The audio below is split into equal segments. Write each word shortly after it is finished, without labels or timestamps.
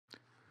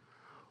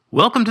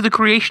Welcome to The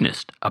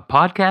Creationist, a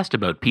podcast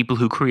about people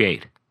who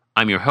create.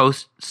 I'm your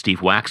host,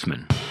 Steve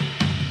Waxman.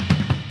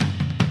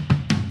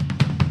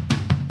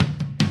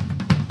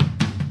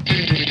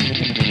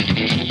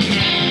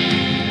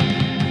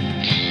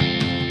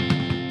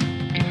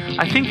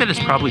 I think that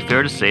it's probably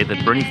fair to say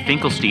that Bernie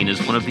Finkelstein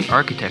is one of the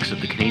architects of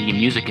the Canadian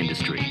music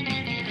industry.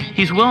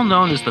 He's well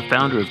known as the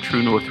founder of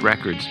True North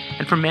Records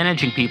and for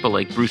managing people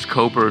like Bruce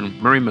Cockburn,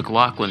 Murray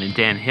McLaughlin, and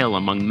Dan Hill,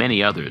 among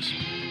many others.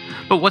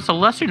 But what's a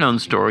lesser-known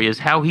story is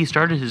how he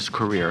started his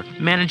career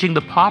managing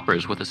the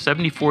Poppers with a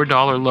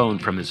 $74 loan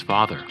from his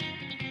father.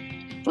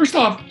 First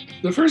off,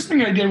 the first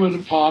thing I did with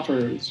the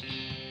Poppers,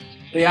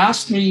 they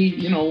asked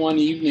me, one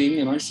evening,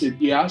 and I said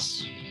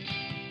yes.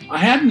 I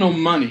had no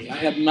money. I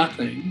had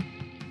nothing.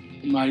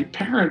 My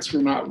parents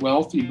were not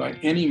wealthy by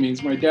any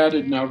means. My dad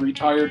had now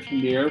retired from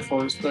the Air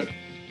Force, but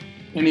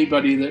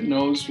anybody that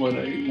knows what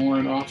a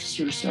warrant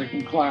officer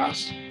second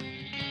class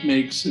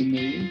makes in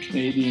the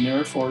Canadian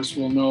Air Force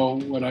will know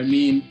what I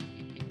mean.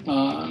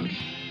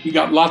 You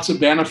got lots of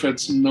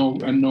benefits and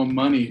no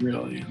money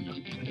really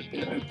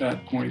at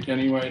that point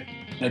anyway,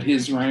 at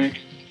his rank.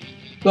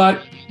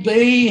 But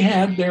they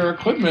had their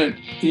equipment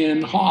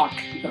in Hawk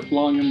at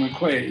Long and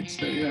McQuaid's.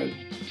 They had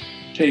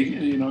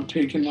taken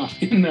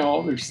in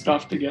all their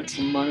stuff to get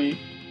some money,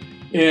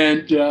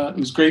 and it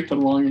was great that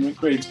Long and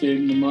McQuaid's gave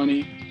them the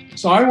money.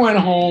 So I went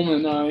home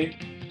and I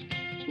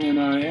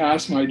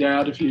asked my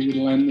dad if he could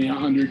lend me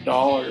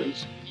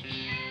 $100.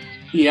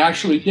 He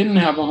actually didn't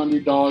have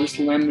 $100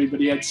 to lend me,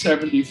 but he had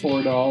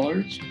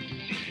 $74.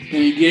 And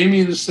he gave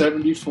me the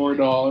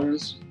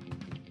 $74.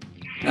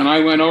 And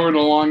I went over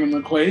to Long and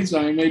McQuaid's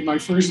and I made my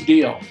first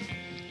deal.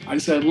 I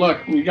said,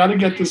 look, we got to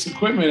get this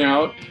equipment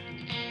out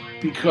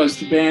because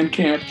the band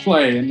can't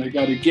play and they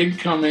got a gig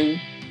coming.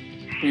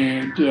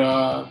 And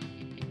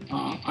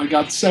I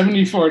got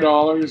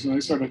 $74 and I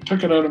sort of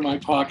took it out of my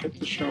pocket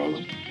to show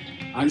them.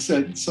 I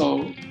said,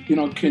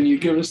 can you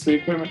give us the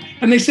equipment?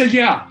 And they said,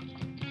 yeah.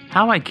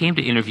 How I came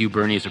to interview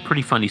Bernie is a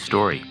pretty funny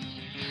story.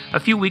 A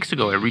few weeks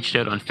ago, I reached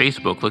out on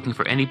Facebook looking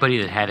for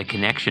anybody that had a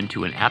connection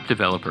to an app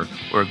developer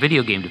or a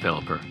video game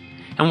developer.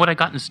 And what I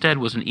got instead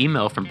was an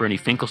email from Bernie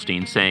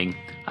Finkelstein saying,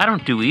 I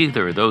don't do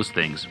either of those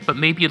things, but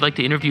maybe you'd like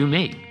to interview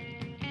me.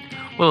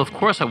 Well, of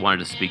course I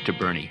wanted to speak to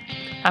Bernie.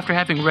 After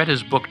having read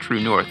his book,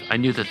 True North, I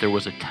knew that there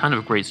was a ton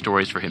of great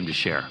stories for him to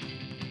share.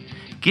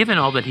 Given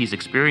all that he's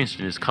experienced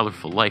in his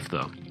colorful life,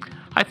 though,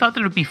 I thought that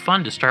it would be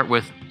fun to start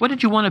with, what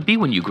did you want to be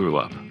when you grew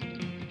up?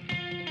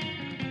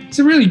 It's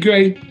a really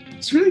great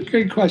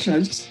question.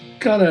 I just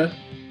got to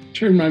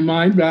turn my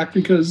mind back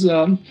because,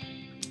 I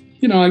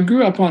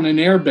grew up on an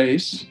air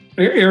bases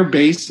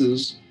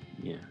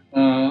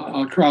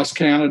across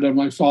Canada.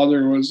 My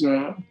father was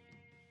a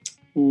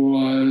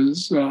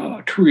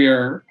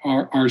career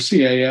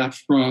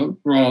RCAF,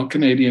 Royal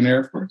Canadian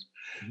Air Force.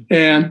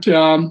 And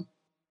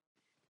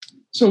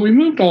so we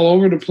moved all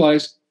over the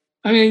place.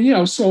 I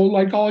mean, so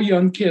like all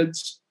young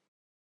kids,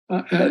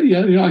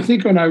 I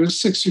think when I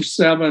was 6 or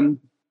 7,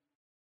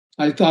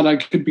 I thought I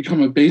could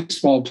become a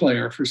baseball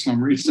player for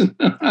some reason.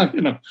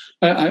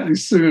 I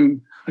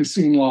soon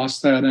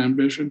lost that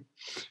ambition.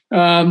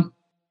 I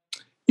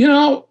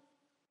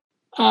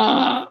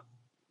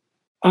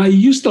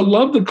used to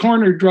love the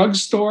corner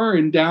drugstore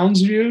in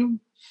Downsview.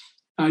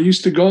 I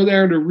used to go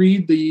there to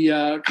read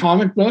the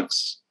comic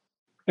books.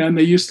 And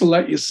they used to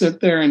let you sit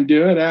there and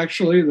do it,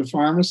 actually, the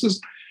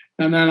pharmacist.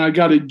 And then I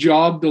got a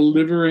job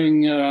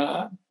delivering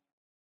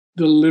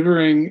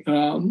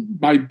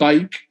by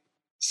bike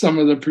some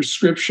of the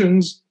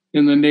prescriptions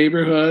in the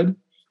neighborhood.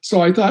 So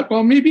I thought,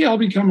 well, maybe I'll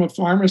become a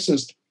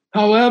pharmacist.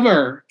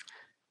 However,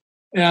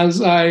 as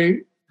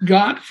I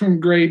got from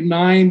grade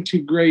 9 to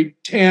grade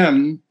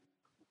 10,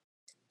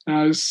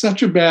 I was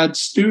such a bad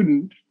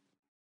student.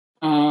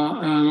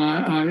 And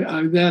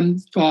I then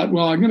thought,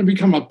 well, I'm going to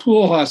become a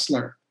pool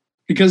hustler,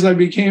 because I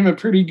became a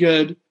pretty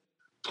good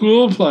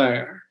pool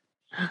player.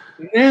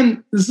 And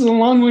then, this is a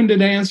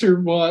long-winded answer,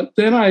 but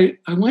then I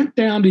went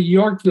down to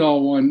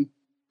Yorkville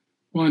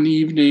one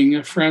evening.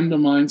 A friend of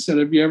mine said,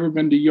 have you ever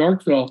been to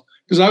Yorkville?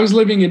 Because I was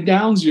living in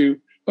Downsview.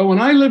 But when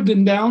I lived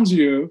in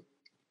Downsview,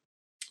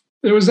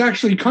 there was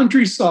actually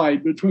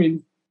countryside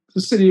between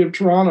the city of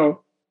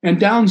Toronto and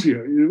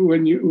Downsview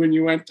when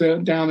you went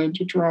down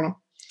into Toronto.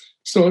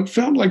 So it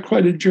felt like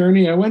quite a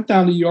journey. I went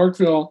down to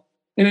Yorkville,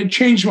 and it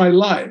changed my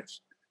life.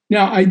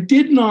 Now, I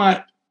did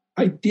not,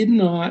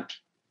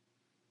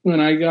 when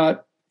I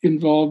got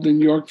involved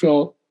in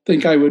Yorkville,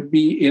 think I would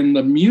be in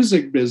the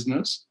music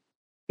business.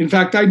 In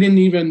fact, I didn't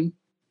even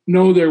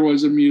know there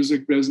was a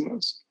music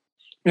business.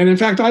 And in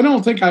fact, I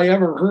don't think I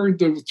ever heard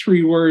the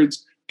 3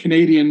 words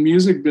Canadian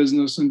music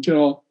business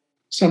until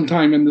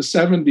sometime in the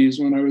 70s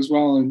when I was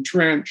well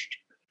entrenched.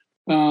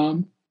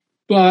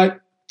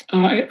 But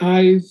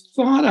I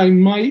thought I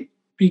might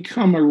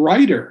become a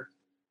writer.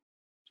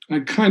 I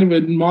kind of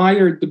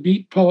admired the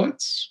beat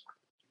poets,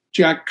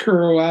 Jack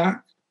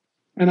Kerouac,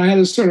 and I had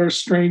a sort of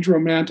strange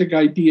romantic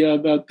idea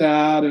about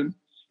that, and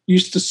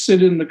used to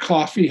sit in the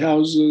coffee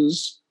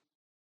houses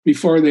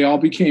before they all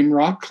became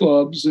rock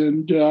clubs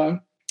and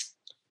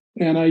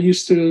And I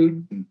used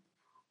to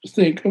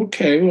think,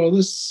 okay, well,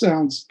 this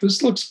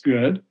looks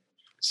good.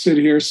 Sit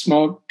here,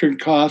 smoke, drink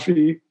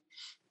coffee,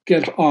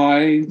 get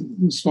high,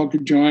 smoke a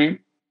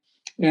joint,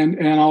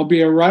 and I'll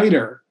be a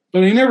writer.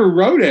 But I never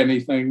wrote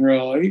anything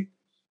really.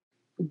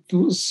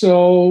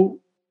 So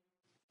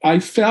I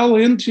fell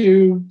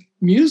into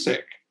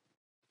music,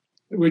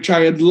 which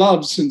I had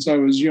loved since I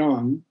was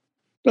young.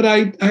 But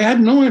I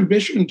had no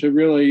ambition to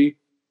really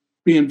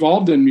be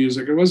involved in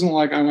music. It wasn't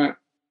like I went,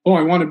 oh,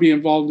 I want to be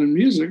involved in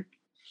music.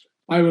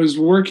 I was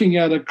working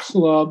at a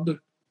club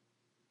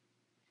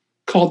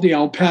called the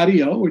El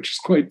Patio, which is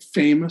quite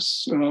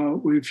famous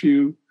if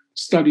you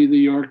study the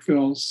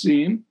Yorkville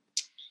scene.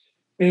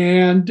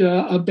 And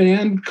a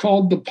band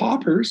called the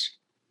Poppers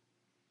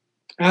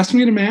asked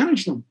me to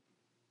manage them,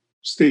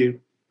 Steve.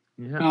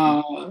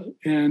 Yeah.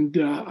 And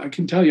I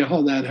can tell you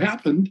how that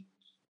happened.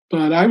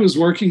 But I was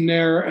working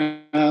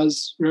there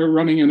as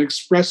running an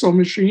espresso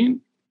machine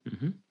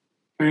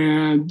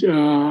and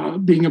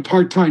being a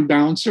part-time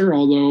bouncer,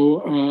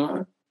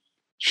 although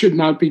should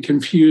not be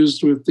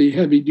confused with the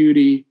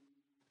heavy-duty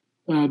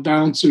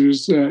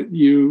bouncers that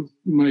you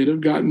might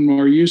have gotten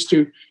more used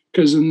to.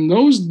 Because in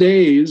those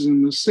days,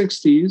 in the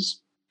 60s,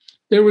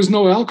 there was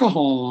no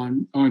alcohol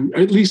on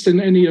at least in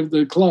any of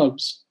the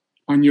clubs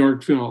on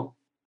Yorkville.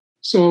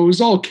 So it was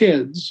all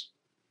kids.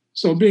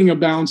 So being a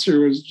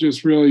bouncer was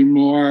just really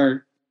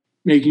more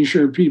making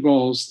sure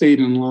people stayed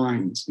in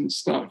lines and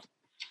stuff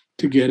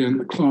to get in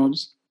the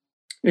clubs.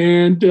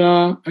 And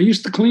I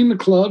used to clean the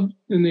club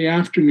in the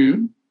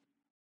afternoon,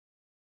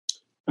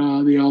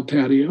 the El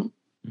Patio.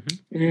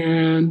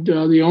 And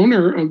the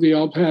owner of the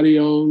El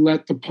Patio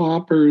let the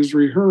Poppers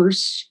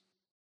rehearse.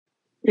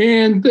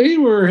 And they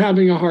were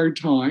having a hard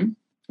time.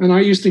 And I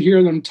used to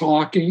hear them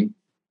talking.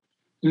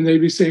 And they'd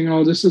be saying,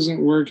 oh, this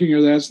isn't working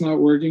or that's not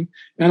working.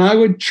 And I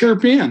would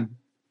chirp in.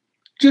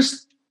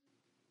 Just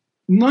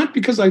not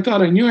because I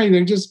thought I knew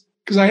anything, just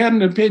because I had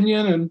an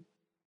opinion and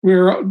we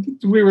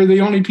were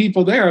the only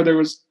people there. There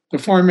was the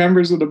 4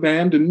 members of the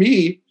band and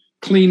me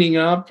cleaning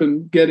up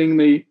and getting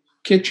the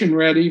kitchen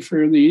ready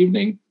for the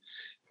evening.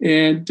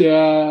 And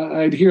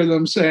I'd hear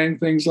them saying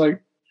things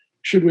like,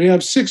 should we have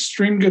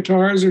 6-string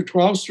guitars or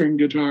 12-string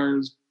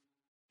guitars?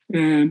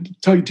 And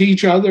to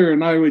each other,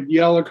 and I would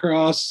yell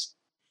across.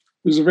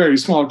 It was a very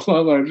small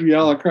club. I'd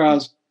yell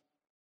across,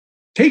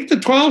 take the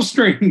 12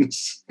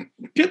 strings,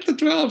 get the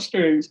 12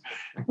 strings.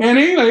 And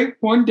anyway,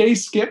 one day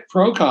Skip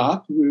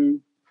Prokop, who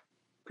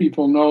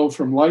people know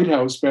from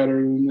Lighthouse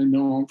better than they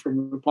know him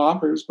from the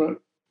Poppers,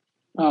 but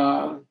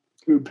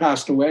who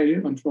passed away,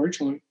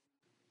 unfortunately,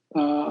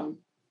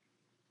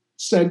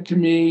 said to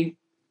me,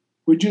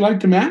 would you like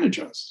to manage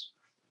us?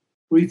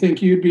 We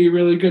think you'd be a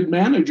really good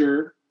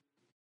manager.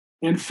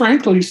 And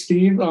frankly,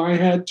 Steve, I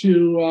had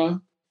to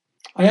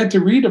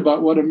read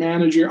about what a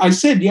manager. I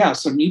said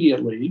yes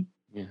immediately,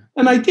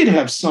 and I did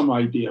have some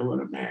idea what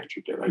a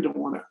manager did. I don't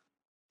want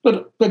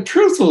to, but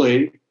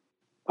truthfully,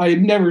 I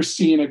had never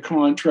seen a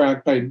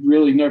contract. I'd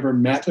really never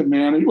met a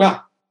manager.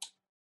 Well,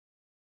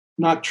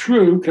 not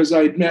true, because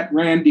I'd met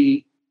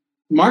Randy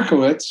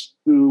Markowitz,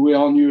 who we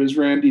all knew as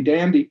Randy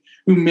Dandy,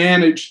 who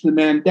managed the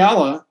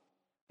Mandela,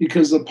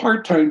 because the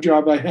part-time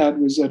job I had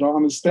was at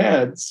Honest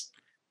Ads.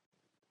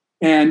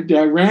 And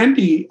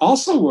Randy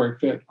also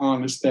worked at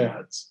Honest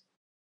Ads.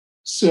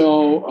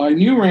 So I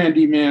knew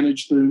Randy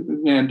managed the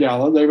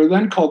Mandela. They were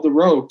then called the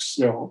Rogues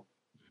still.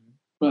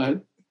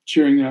 But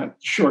during that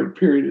short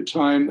period of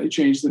time, they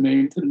changed the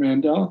name to the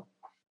Mandela.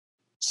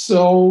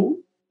 So,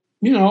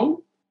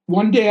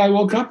 one day I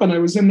woke up and I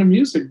was in the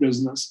music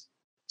business.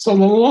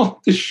 So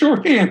the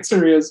short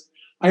answer is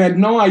I had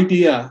no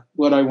idea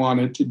what I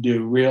wanted to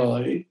do,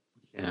 really.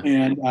 Yeah.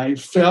 And I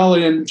fell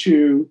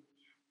into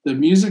the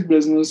music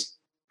business,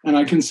 and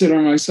I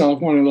consider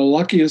myself one of the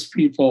luckiest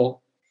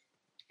people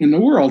in the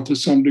world to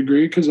some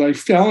degree, because I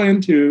fell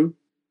into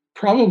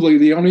probably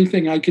the only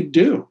thing I could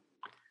do,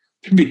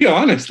 to be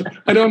honest.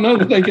 I don't know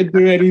that I could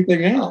do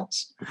anything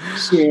else.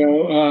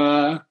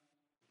 So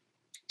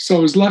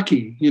it was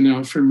lucky,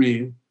 for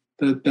me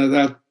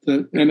that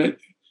and it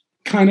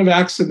kind of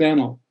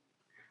accidental.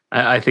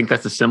 I think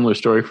that's a similar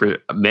story for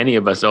many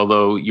of us,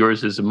 although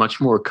yours is a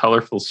much more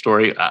colorful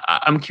story.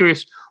 I'm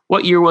curious,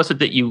 what year was it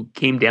that you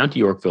came down to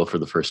Yorkville for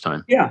the first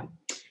time? Yeah,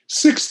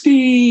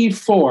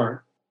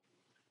 64.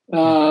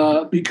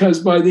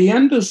 Because by the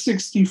end of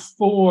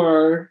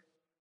 64,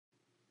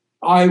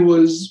 I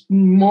was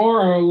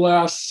more or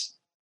less,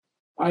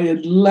 I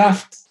had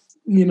left,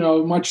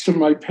 much to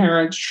my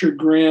parents'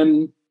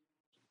 chagrin.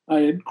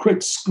 I had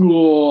quit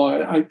school.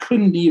 I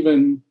couldn't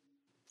even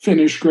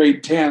finish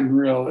grade 10,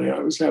 really. I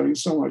was having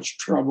so much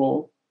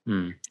trouble.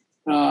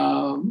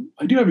 I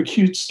do have a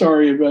cute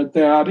story about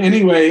that.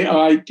 Anyway,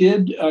 I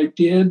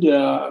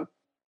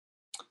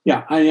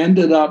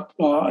ended up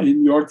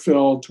in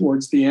Yorkville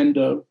towards the end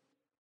of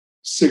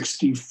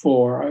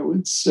 64, I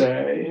would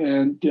say.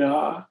 And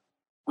I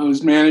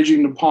was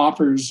managing the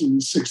Poppers in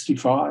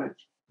 65.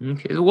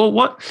 Okay.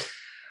 Well,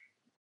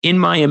 in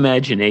my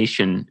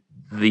imagination,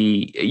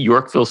 the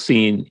Yorkville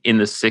scene in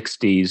the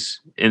 60s,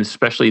 and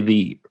especially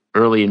the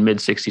early and mid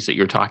 60s that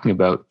you're talking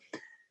about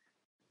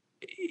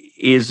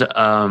is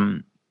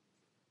the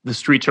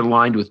streets are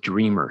lined with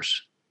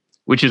dreamers,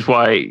 which is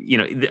why,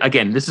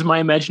 again, this is my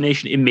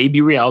imagination. It may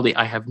be reality.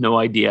 I have no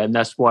idea. And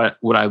that's what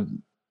I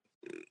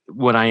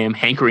am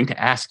hankering to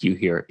ask you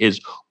here is,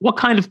 what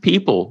kind of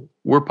people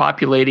were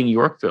populating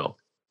Yorkville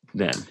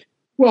then?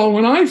 Well,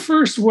 when I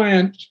first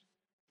went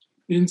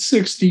in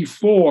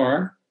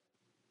 64,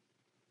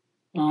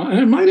 and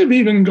it might have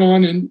even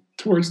gone in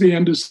towards the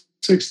end of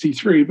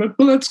 63, but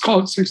let's call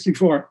it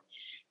 64.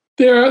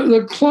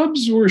 The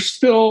clubs were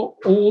still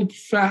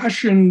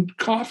old-fashioned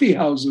coffee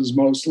houses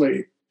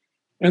mostly,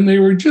 and they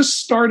were just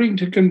starting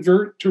to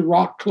convert to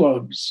rock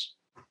clubs.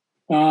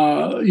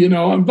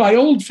 And by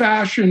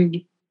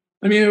old-fashioned,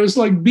 I mean, it was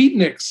like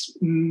beatniks,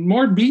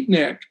 more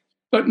beatnik,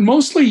 but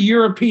mostly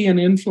European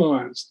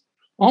influenced.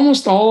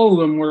 Almost all of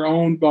them were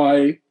owned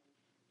by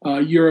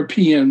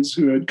Europeans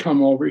who had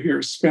come over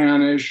here,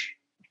 Spanish,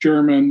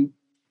 German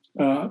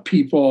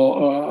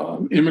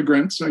people,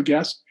 immigrants, I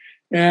guess.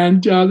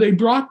 And they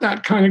brought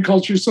that kind of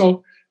culture.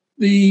 So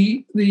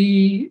you'd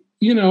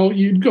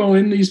go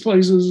in these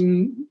places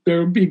and there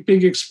would be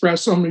big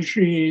espresso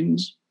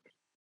machines.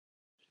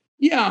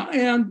 Yeah,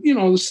 and,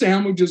 the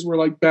sandwiches were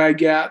like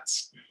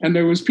baguettes. And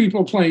there was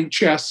people playing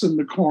chess in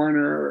the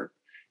corner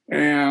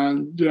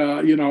and,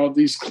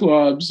 these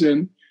clubs.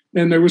 And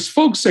there was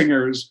folk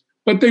singers,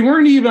 but they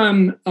weren't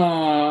even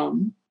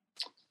Bob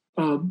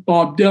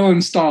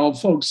Dylan style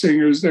folk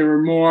singers. They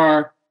were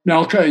more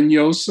Melka and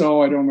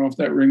Yoso. I don't know if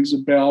that rings a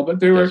bell,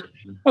 but they were,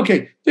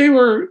 okay. They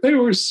were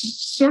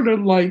sort of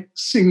like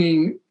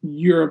singing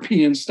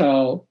European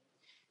style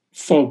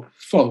folk.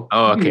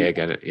 Oh, okay. I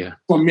get it. Yeah.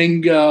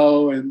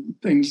 Flamingo and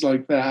things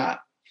like that.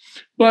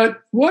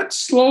 But what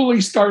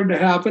slowly started to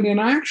happen, and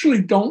I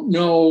actually don't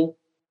know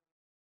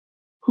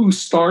who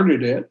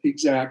started it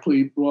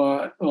exactly,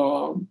 but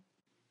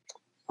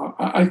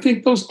I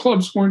think those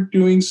clubs weren't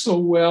doing so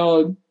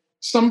well.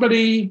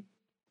 Somebody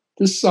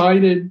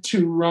decided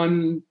to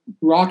run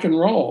rock and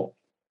roll,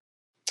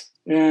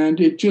 and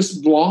it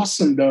just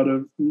blossomed out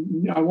of,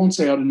 I won't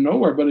say out of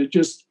nowhere, but it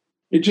just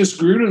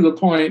grew to the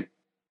point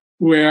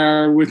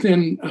where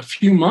within a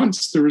few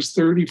months there was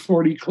 30,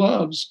 40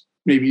 clubs.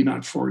 Maybe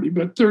not 40,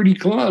 but 30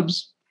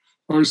 clubs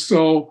or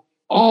so,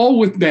 all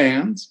with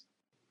bands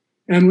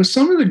and with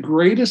some of the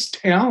greatest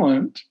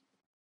talent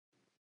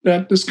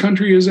that this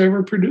country has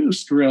ever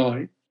produced,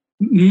 really.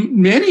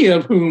 Many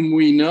of whom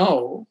we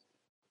know,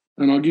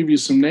 and I'll give you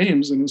some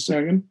names in a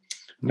second,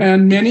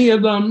 and many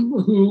of them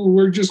who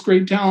were just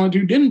great talent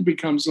who didn't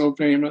become so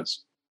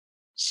famous.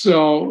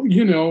 So,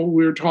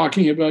 we're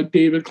talking about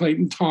David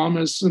Clayton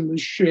Thomas and the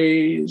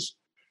Shays.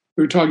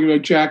 We're talking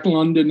about Jack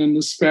London and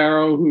the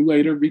Sparrow, who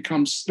later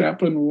becomes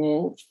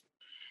Steppenwolf.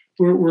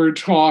 We're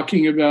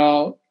talking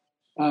about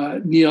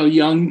Neil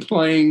Young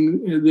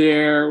playing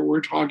there. We're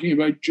talking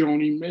about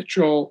Joni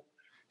Mitchell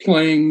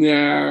playing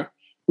there.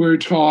 We're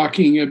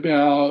talking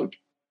about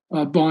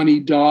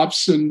Bonnie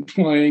Dobson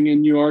playing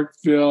in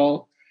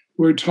Yorkville.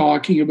 We're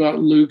talking about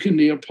Luke and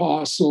the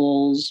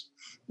Apostles.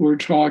 We're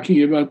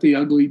talking about the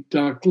Ugly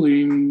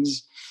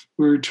Ducklings.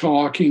 We're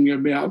talking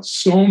about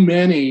so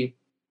many.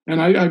 And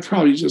I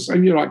probably just,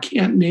 I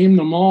can't name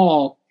them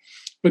all,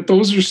 but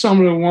those are some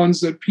of the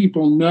ones that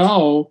people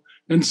know,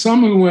 and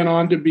some who went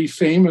on to be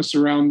famous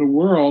around the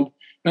world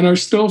and are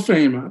still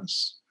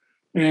famous.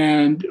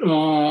 And,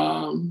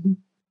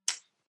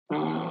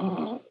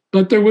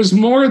 but there was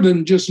more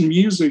than just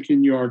music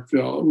in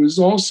Yorkville. It was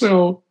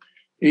also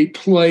a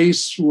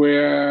place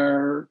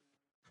where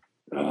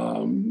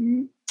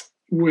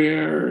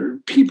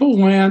people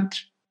went,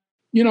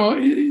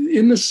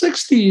 in the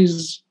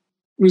 60s,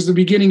 was the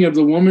beginning of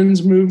the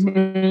women's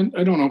movement.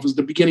 I don't know if it was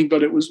the beginning,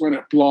 but it was when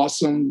it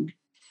blossomed.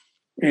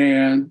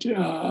 And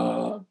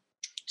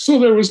so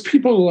there was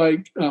people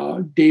like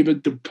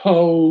David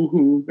DePoe,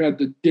 who had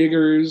the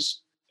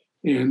Diggers.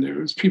 And there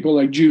was people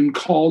like June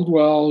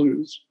Caldwell,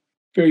 who's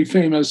very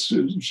famous,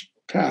 who's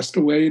passed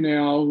away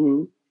now,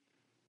 who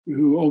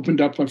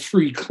opened up a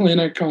free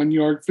clinic on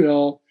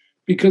Yorkville.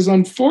 Because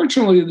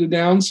unfortunately, the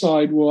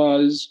downside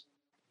was,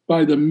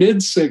 by the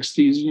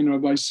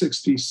mid-60s, by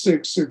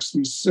 66,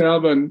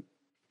 67,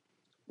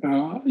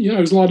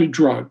 there's a lot of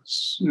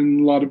drugs,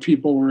 and a lot of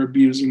people were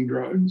abusing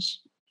drugs.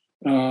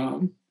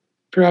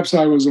 Perhaps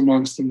I was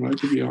amongst them,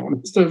 to be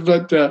honest.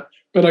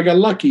 But I got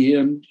lucky,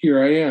 and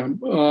here I am.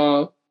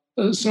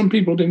 Some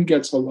people didn't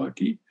get so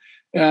lucky.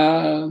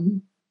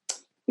 And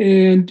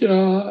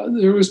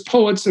there was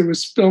poets, there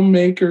was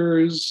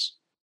filmmakers,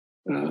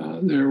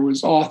 there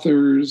was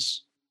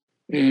authors,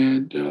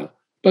 and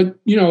but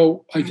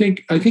I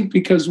think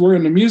because we're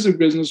in the music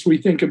business, we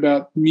think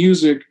about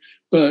music,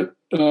 but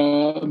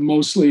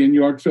mostly in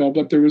Yorkville.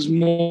 But there was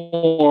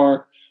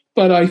more.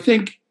 But I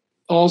think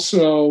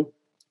also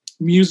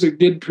music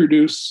did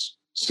produce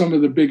some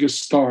of the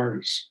biggest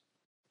stars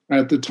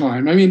at the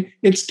time. I mean,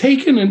 it's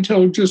taken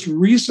until just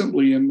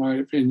recently, in my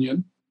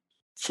opinion,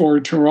 for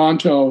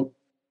Toronto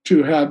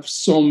to have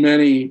so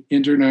many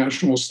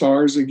international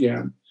stars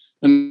again.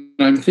 And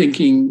I'm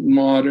thinking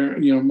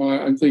modern,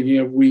 I'm thinking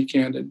of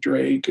Weekend and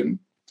Drake and,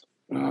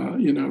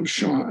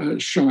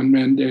 Shawn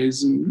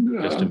Mendes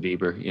and Justin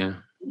Bieber, yeah.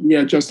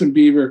 Yeah, Justin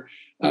Bieber,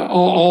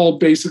 all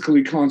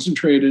basically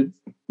concentrated,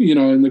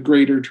 in the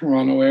greater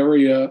Toronto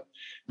area.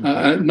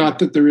 Not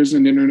that there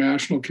isn't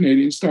international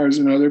Canadian stars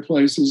in other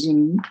places,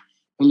 and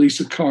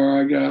Elisa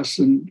Carr, I guess,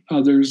 and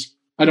others.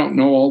 I don't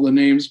know all the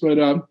names, but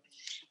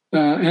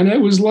and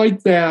it was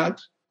like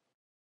that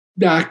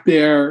back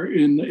there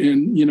in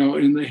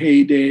the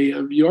heyday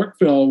of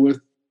Yorkville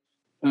with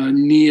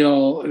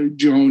Neil,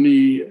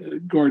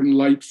 Joni, Gordon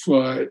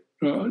Lightfoot,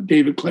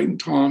 David Clayton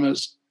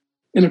Thomas.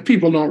 And if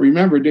people don't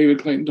remember, David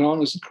Clayton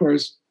Thomas, of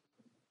course,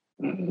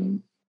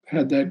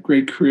 had that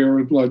great career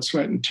with Blood,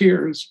 Sweat, and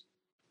Tears.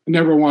 I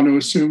never want to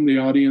assume the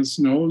audience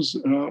knows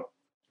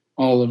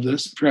all of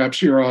this.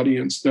 Perhaps your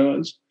audience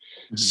does.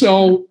 Mm-hmm.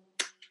 So,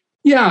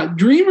 yeah,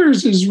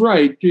 Dreamers is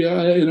right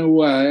in a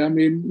way. I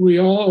mean, we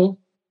all,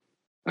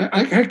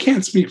 I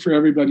can't speak for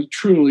everybody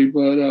truly,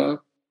 but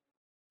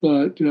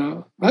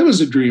I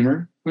was a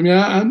dreamer. I mean,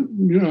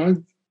 I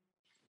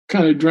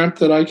kind of dreamt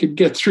that I could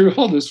get through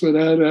all this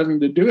without having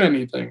to do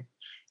anything.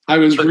 I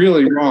was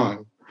really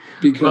wrong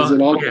because it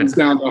all comes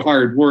down to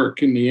hard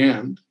work in the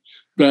end.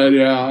 But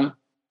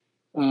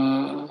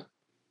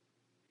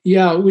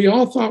we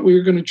all thought we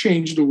were going to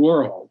change the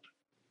world.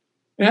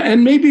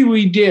 And maybe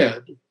we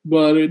did,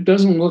 but it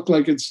doesn't look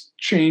like it's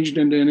changed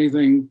into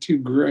anything too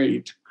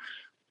great.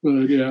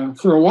 But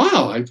for a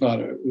while, I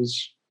thought it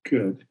was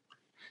good.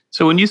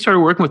 So when you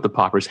started working with the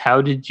Poppers,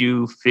 how did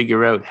you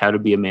figure out how to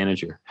be a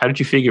manager? How did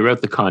you figure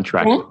out the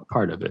contract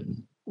part of it?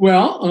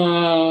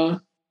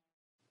 Well,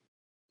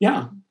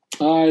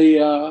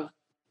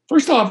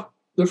 first off,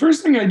 the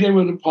first thing I did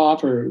with the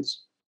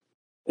Poppers,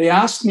 they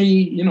asked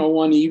me,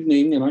 one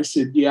evening, and I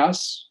said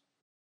yes.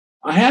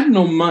 I had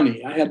no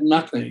money. I had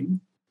nothing.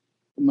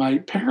 My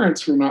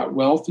parents were not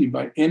wealthy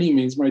by any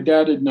means. My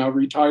dad had now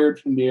retired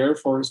from the Air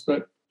Force,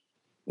 but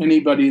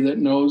anybody that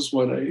knows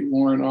what a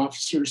warrant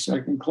officer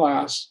second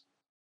class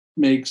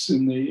makes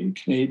in the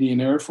Canadian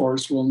Air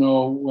Force will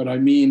know what I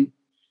mean.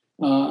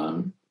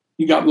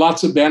 You got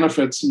lots of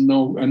benefits and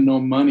no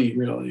money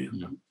really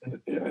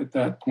at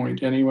that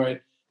point anyway,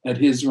 at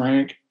his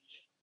rank.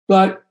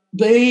 But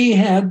they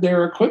had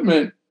their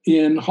equipment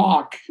in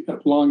Hawk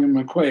at Long and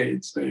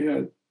McQuaid's. They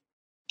had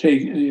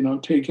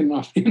taken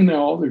off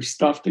all their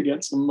stuff to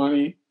get some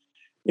money.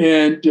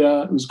 And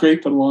it was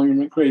great that Long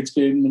and McQuaid's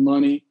gave them the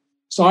money.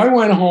 So I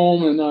went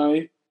home and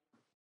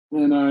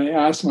I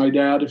asked my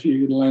dad if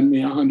he could lend me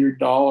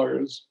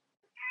 $100.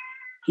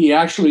 He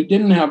actually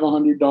didn't have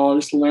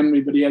 $100 to lend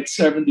me, but he had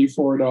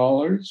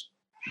 $74.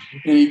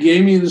 And he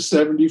gave me the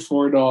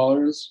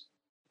 $74.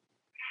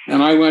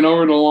 And I went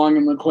over to Long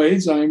and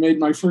McQuaid's and I made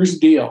my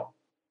first deal.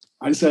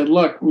 I said,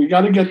 look, we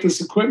got to get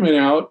this equipment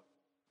out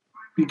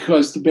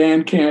because the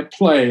band can't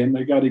play and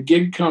they got a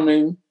gig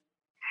coming.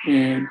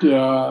 And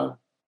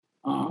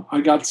I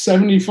got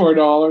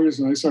 $74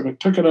 and I sort of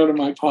took it out of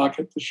my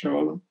pocket to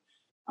show them.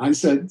 I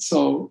said,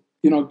 so,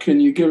 can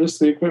you give us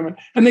the equipment?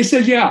 And they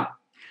said, yeah.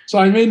 So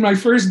I made my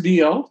first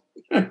deal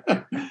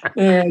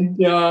and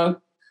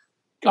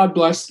God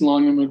bless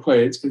Long and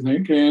McQuaid's, I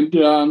think. And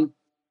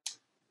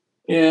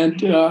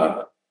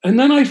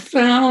then I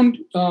found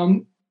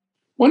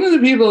one of the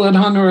people that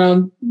hung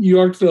around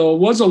Yorkville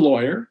was a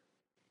lawyer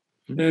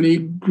and he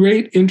had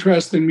great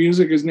interest in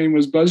music. His name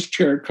was Buzz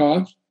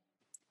Cherkoff.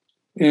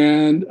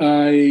 And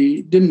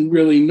I didn't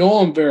really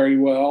know him very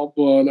well,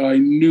 but I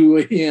knew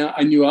of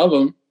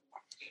him.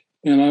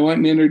 And I went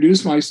and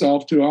introduced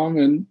myself to him.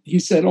 And he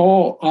said,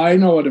 oh, I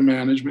know what a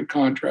management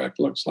contract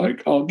looks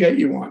like. I'll get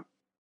you one.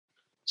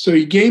 So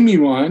he gave me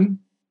one.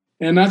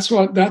 And that's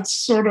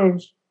sort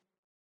of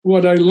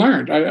what I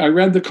learned. I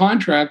read the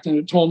contract and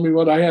it told me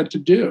what I had to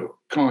do,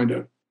 kind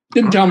of.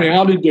 Didn't tell me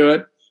how to do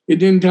it. It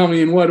didn't tell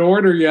me in what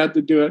order you had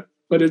to do it,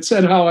 but it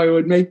said how I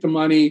would make the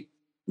money,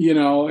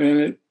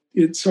 and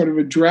it sort of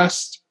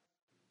addressed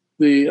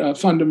the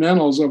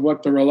fundamentals of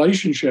what the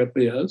relationship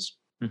is.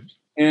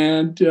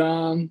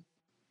 Mm-hmm.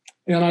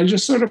 And I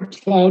just sort of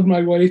plowed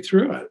my way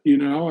through it,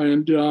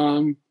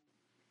 and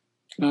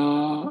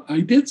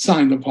I did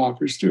sign the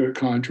Poppers to a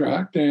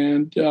contract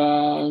and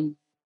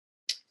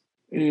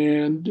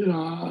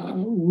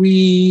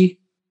we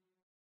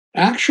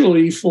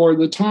actually for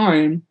the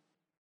time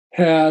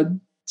had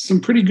some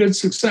pretty good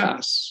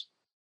success.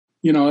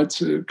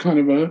 It's a kind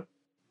of a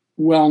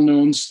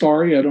well-known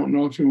story. I don't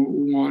know if you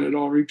want it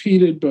all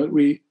repeated, but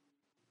we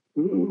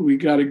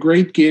got a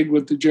great gig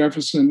with the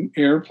Jefferson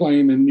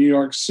Airplane in New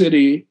York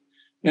City,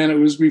 and it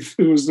was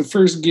the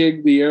first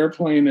gig the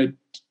airplane had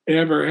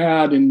ever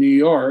had in New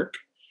York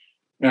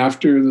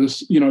after this,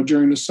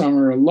 during the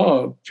Summer of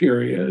Love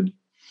period.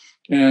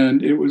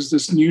 And it was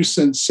this new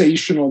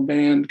sensational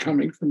band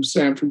coming from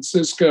San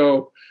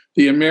Francisco,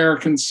 the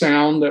American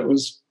sound that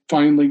was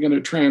finally going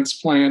to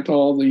transplant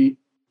all the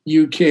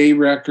UK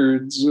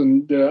records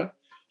and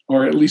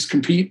or at least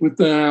compete with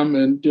them.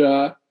 And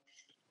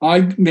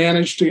I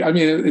managed to,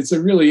 it's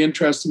a really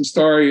interesting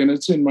story and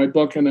it's in my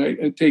book and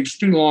it takes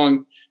too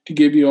long to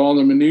give you all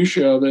the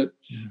minutiae of it.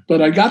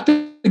 But I got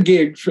the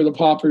gig for the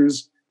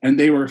Poppers, and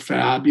they were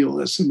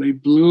fabulous, and they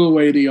blew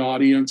away the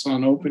audience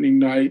on opening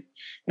night.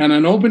 And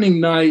on opening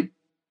night,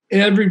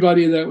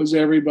 everybody that was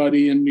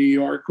everybody in New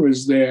York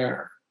was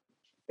there.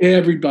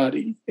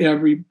 Everybody.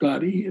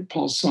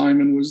 Paul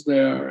Simon was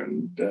there,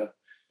 and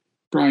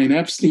Brian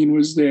Epstein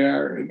was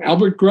there, and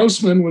Albert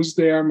Grossman was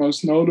there,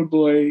 most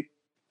notably.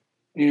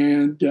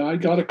 And I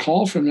got a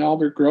call from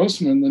Albert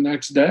Grossman the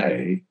next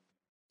day.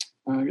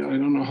 I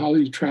don't know how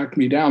he tracked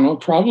me down. Oh,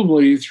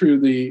 probably through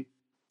the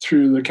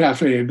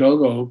Cafe A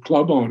Go-Go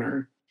club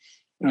owner,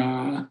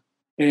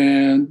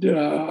 and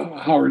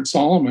Howard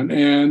Solomon,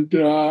 and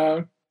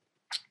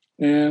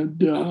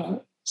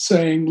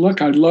saying,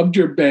 "Look, I loved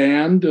your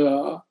band.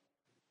 Do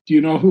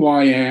you know who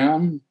I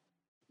am?"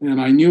 And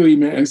I knew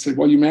I said,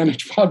 "Well, you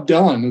manage Bob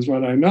Dylan, is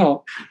what I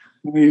know."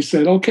 And he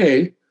said,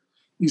 "Okay."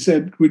 He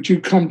said, "Would you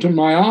come to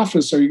my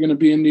office? Are you going to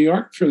be in New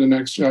York for the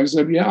next year?" I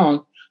said, "Yeah,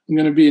 I'm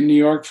going to be in New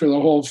York for the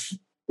whole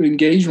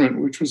engagement,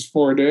 which was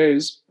 4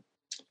 days."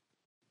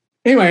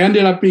 Anyway, I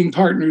ended up being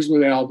partners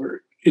with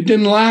Albert. It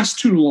didn't last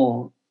too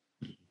long,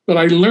 but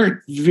I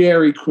learned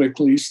very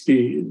quickly,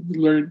 Steve.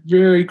 Learned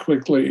very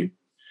quickly.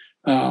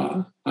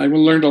 I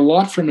learned a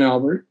lot from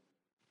Albert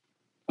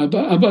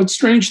about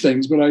strange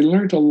things, but I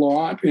learned a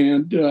lot,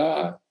 and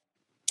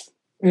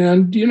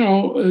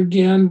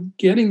again,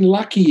 getting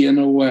lucky in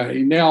a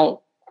way.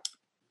 Now,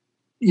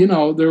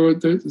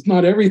 there's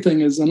not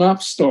everything is an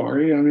up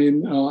story. I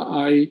mean,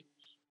 I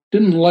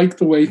didn't like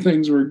the way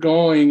things were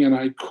going, and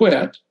I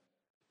quit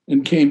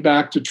and came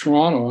back to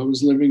Toronto. I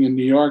was living in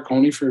New York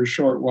only for a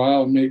short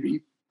while,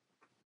 maybe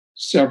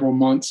several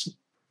months,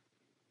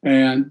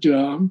 and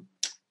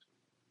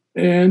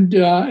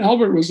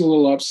Albert was a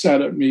little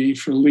upset at me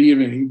for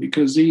leaving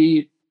because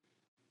he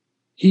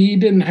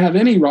didn't have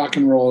any rock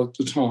and roll at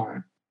the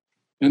time.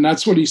 And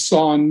that's what he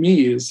saw in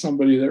me, as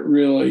somebody that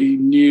really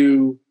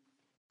knew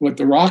what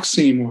the rock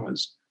scene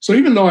was. So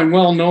even though I'm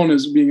well known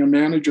as being a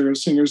manager of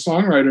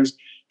singer-songwriters,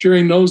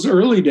 during those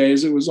early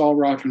days, it was all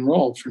rock and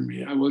roll for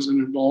me. I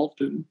wasn't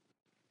involved in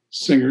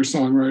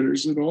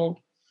singer-songwriters at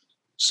all.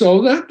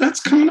 So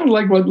that's kind of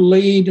like what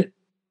laid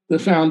the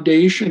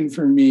foundation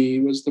for me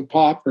was the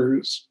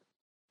Poppers.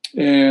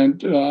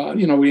 And, they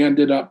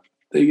ended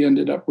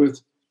up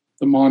with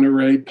the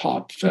Monterey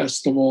Pop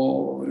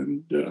Festival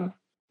and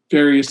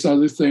various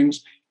other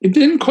things. It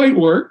didn't quite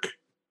work,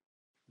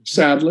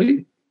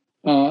 sadly.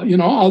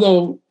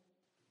 Although,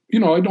 I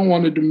don't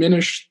want to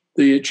diminish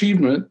the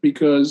achievement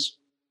because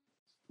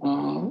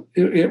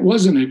it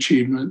was an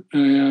achievement.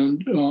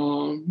 And,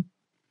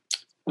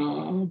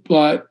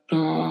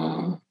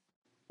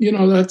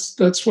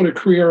 that's what a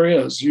career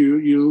is.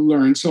 You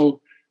learn.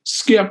 So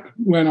Skip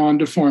went on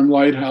to form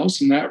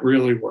Lighthouse, and that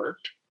really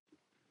worked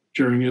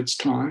during its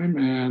time.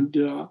 And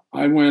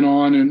I went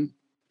on and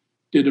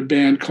did a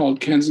band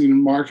called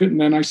Kensington Market, and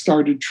then I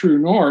started True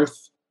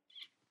North.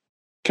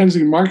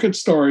 Kensington Market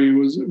story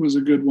was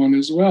a good one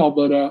as well,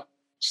 but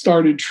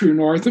started True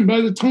North. And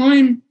by the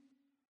time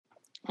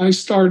I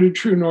started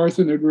True North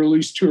and had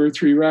released 2 or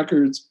 3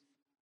 records,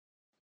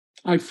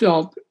 I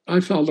felt I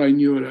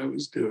knew what I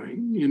was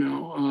doing,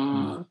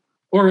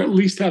 or at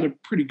least had a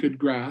pretty good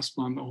grasp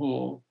on the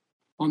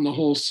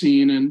whole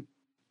scene. And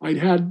I'd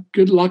had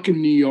good luck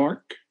in New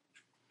York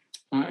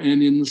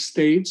and in the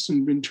States,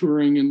 and been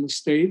touring in the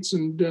States,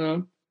 and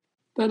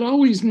that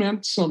always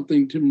meant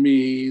something to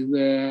me.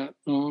 That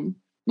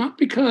not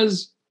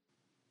because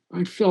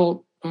I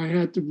felt I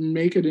had to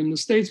make it in the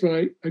States,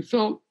 but I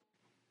felt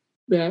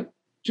that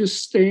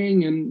just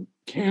staying in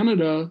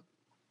Canada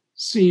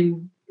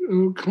seemed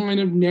kind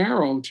of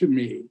narrow to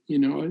me.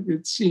 It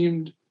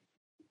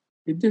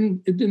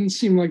didn't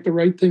seem like the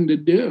right thing to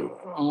do.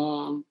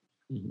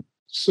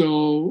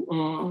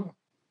 So,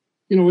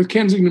 with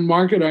Kensington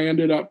Market, I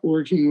ended up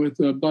working with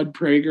Bud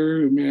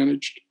Prager, who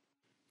managed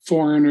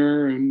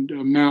Foreigner and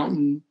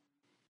Mountain,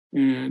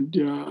 and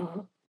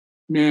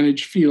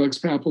managed Felix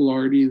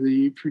Pappalardi,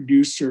 the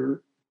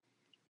producer,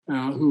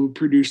 who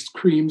produced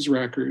Cream's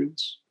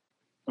records,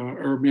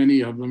 or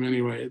many of them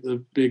anyway,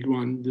 the big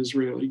one,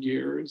 Disraeli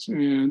Gears,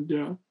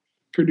 and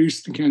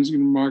produced the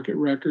Kensington Market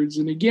records.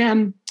 And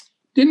again,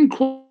 didn't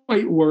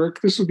quite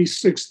work. This would be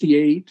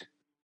 68,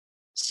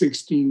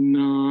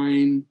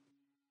 69.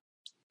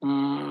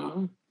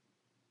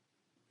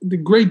 The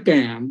great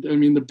band. I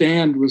mean, the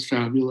band was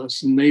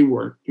fabulous, and they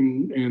worked,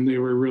 and they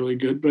were really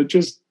good. But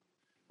just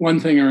one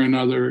thing or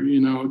another,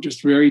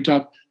 just very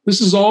tough.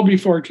 This is all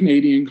before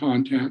Canadian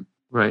content.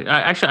 Right.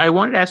 I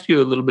wanted to ask you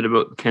a little bit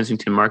about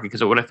Kensington Market,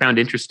 because what I found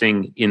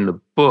interesting in the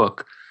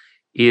book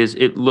is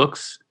it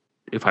looks,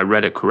 if I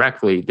read it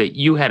correctly, that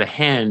you had a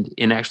hand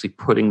in actually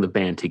putting the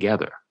band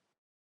together.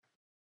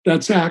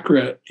 That's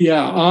accurate.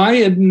 Yeah. I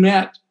had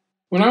met,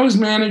 when I was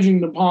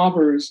managing the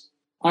Poppers,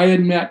 I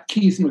had met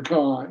Keith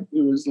McCoy,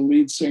 who was the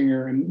lead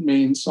singer and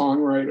main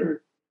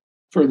songwriter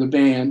for the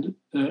band,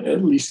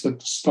 at least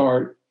at the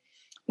start.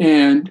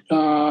 And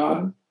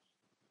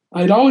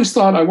I'd always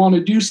thought I want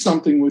to do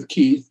something with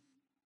Keith.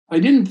 I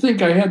didn't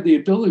think I had the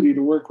ability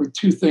to work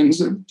 2 things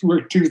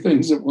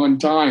at one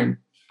time.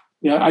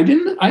 Yeah,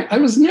 I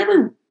was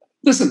never,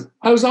 listen,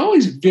 I was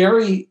always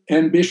very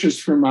ambitious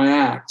for my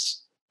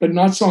acts, but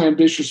not so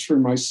ambitious for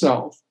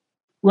myself.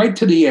 Right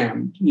to the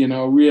end,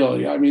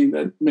 really. I mean,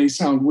 that may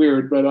sound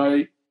weird, but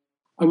I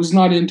was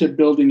not into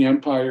building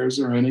empires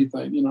or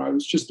anything. I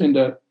was just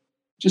into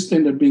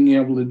being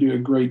able to do a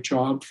great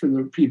job for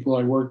the people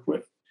I worked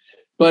with.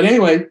 But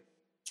anyway,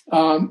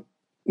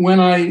 when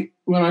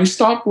I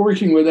stopped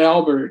working with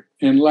Albert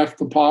and left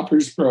the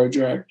Poppers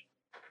project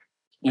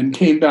and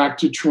came back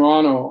to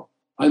Toronto,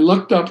 I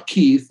looked up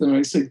Keith and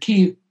I said,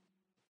 Keith,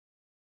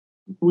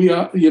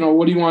 what do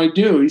you want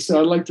to do? He said,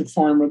 I'd like to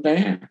form a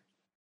band.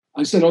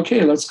 I said,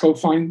 okay, let's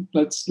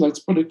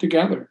put it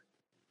together.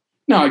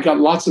 Now, I got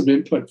lots of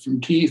input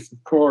from Keith,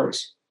 of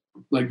course.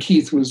 Like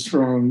Keith was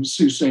from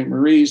Sault Ste.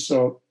 Marie,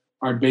 so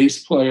our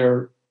bass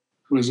player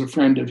was a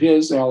friend of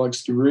his,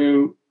 Alex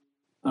DeRue.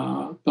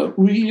 But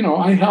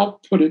I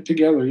helped put it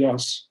together,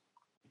 yes.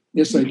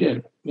 Yes, I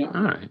did. Yeah.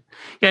 All right.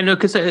 Yeah, no,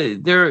 because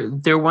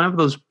they're one of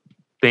those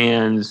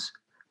bands,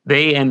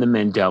 they and the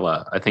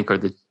Mandela, I think, are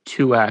the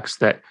two acts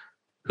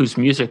whose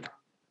music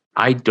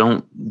I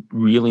don't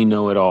really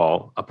know at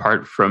all,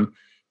 apart from,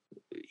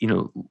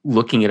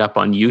 looking it up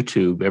on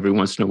YouTube every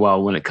once in a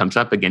while when it comes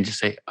up again, just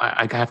say,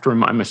 I have to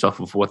remind myself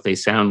of what they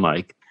sound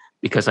like,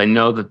 because I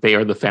know that they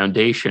are the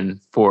foundation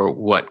for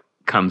what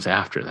comes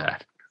after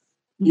that.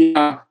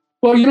 Yeah.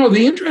 Well,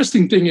 the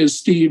interesting thing is,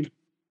 Steve,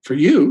 for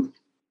you,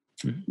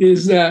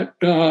 is that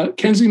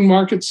Kensington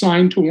Market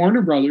signed to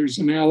Warner Brothers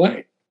in LA.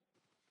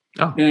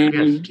 Oh,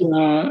 and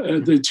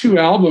yes. The two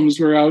albums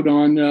were out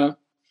on the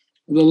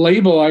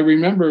label. I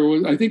remember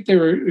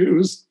it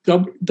was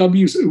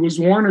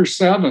Warner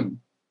 7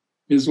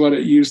 is what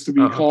it used to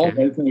be called.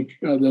 Okay. I think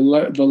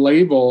the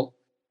label,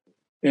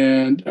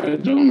 and I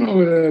don't know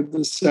whether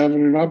the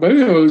 7 or not, but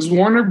it was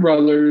Warner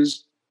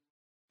Brothers.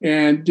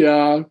 And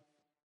Joe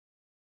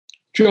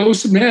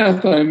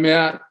Smith, I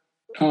met.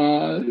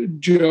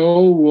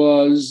 Joe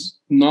was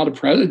not a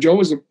president. Joe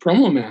was a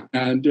promo man.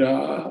 And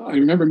I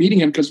remember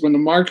meeting him because when the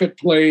Market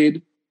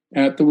played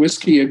at the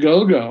Whiskey A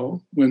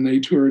Go-Go, when they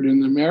toured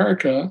in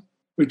America,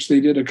 which they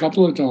did a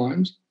couple of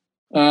times,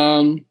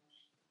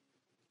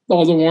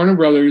 all the Warner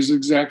Brothers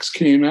execs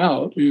came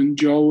out, and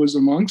Joe was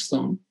amongst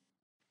them.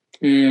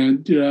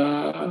 And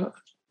it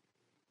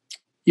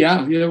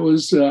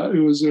was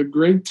a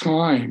great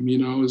time.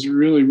 It was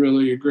really,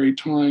 really a great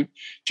time.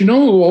 Do you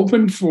know who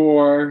opened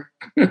for?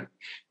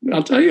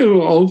 I'll tell you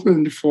who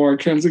opened for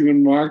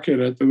Kensington Market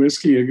at the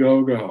Whiskey A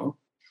Go-Go.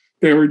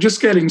 They were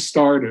just getting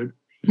started.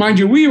 Mind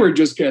you, we were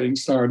just getting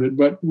started,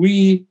 but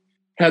we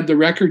had the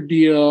record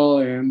deal,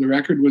 and the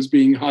record was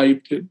being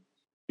hyped.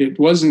 It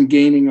wasn't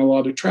gaining a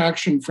lot of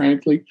traction,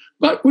 frankly,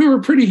 but we were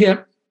pretty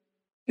hip,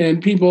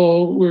 and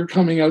people were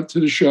coming out to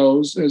the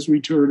shows as we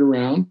toured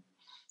around.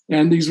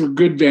 And these were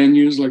good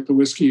venues like the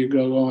Whiskey A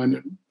Go-Go, and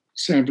in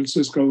San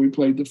Francisco we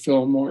played the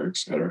Fillmore, et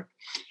cetera.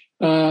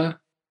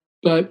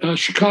 But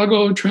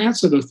Chicago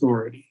Transit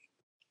Authority.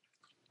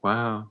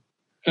 Wow.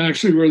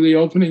 Actually were the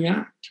opening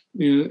act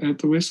at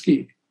the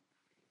Whiskey.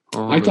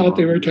 I thought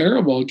they were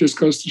terrible. It just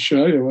goes to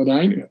show you what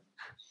I knew.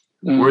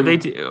 Were they,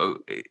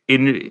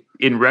 in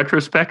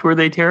retrospect, were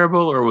they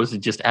terrible, or was it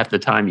just at the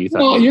time you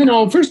thought?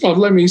 Well, first off,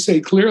 let me say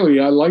clearly,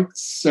 I liked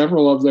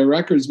several of their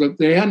records, but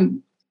they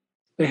hadn't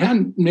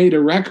made a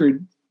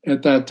record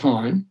at that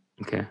time.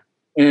 Okay.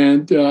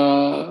 And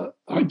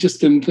I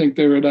just didn't think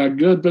they were that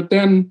good. But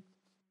then,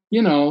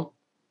 one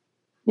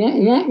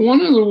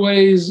of the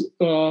ways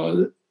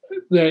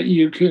that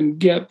you can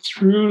get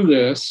through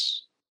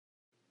this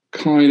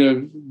kind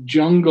of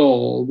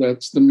jungle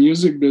that's the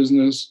music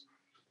business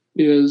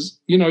is,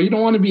 you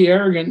don't want to be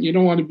arrogant, you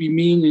don't want to be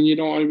mean, and you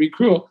don't want to be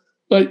cruel,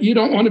 but you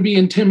don't want to be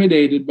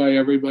intimidated by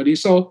everybody.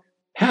 So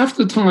half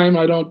the time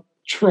I don't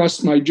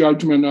trust my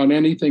judgment on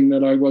anything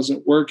that I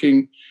wasn't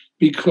working,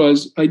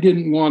 because I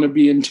didn't want to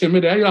be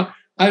intimidated.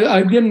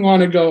 I didn't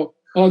want to go,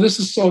 oh, this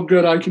is so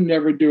good, I can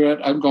never do it,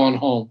 I'm going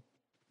home.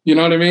 You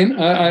know what I mean?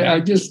 I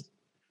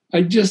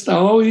just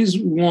always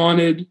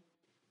wanted,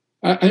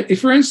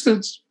 for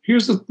instance,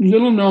 here's a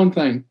little known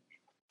thing.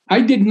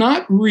 I did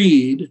not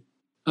read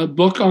a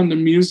book on the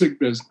music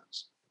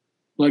business,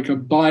 like a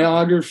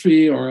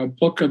biography or a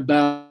book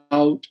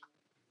about,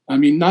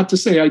 not to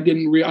say I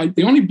didn't read,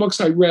 the only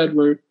books I read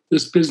were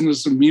this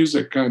business of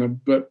music kind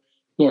of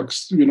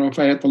books, if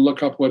I had to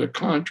look up what a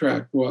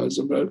contract was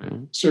about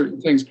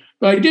certain things.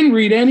 But I didn't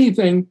read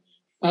anything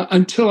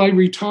until I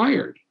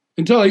retired,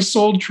 until I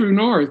sold True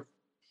North.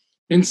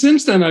 And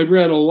since then, I've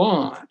read a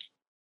lot.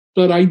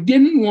 But I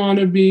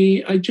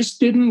just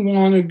didn't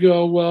want to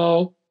go,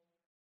 well,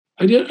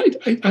 I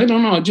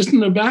don't know, just in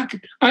the back.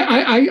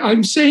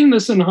 I'm saying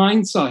this in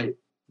hindsight,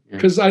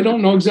 because I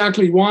don't know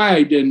exactly why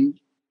I didn't.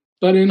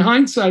 But in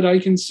hindsight, I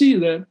can see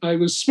that I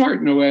was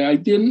smart in a way. I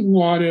didn't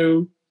want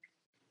to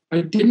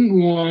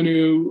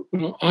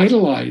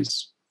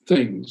idolize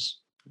things.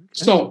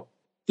 So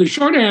the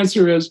short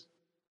answer is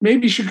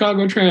maybe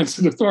Chicago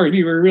Transit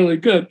Authority were really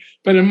good,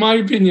 but in my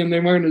opinion, they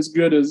weren't as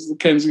good as the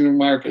Kensington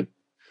Market.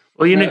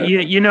 Well,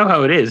 you know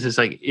how it is. It's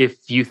like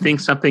if you think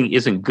something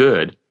isn't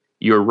good,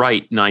 you're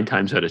right 9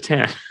 times out of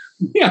 10.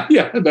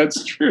 Yeah,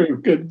 that's true.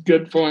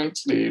 Good point,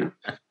 Steve.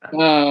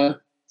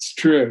 It's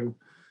true.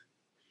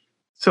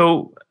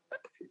 So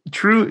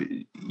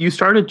you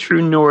started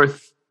True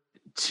North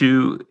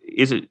to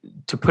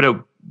put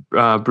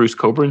out Bruce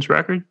Coburn's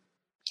record?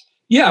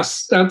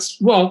 Yes,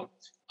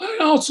 I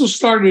also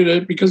started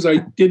it because I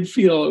did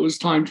feel it was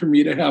time for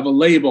me to have a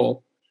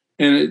label,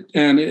 and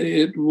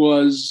it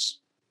was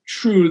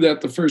true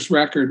that the first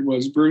record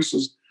was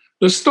Bruce's.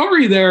 The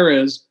story there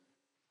is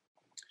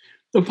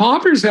the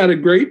Poppers had a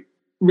great,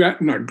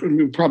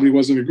 it probably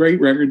wasn't a great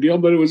record deal,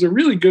 but it was a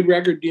really good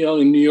record deal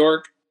in New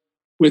York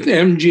with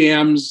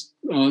MGM's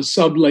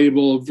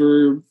sub-label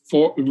Verve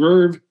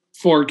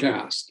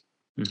Forecast.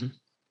 Mm-hmm.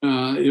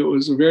 It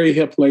was a very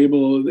hip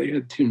label. They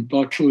had Tim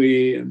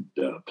Buckley and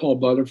Paul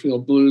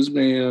Butterfield Blues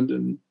Band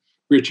and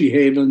Richie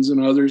Havens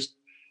and others.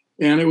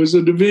 And it was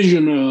a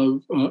division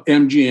of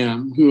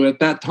MGM, who at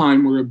that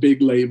time were a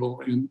big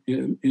label in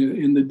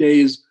the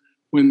days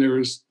when there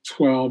was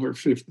 12 or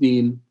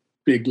 15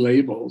 big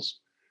labels.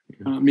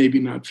 Maybe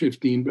not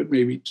 15, but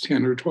maybe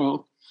 10 or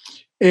 12.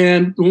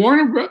 And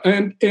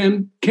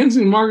and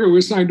Kenzie and Margaret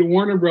were signed to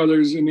Warner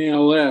Brothers in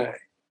LA.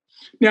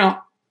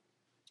 Now,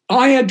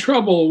 I had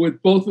trouble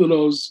with both of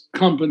those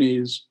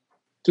companies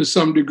to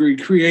some degree,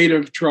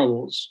 creative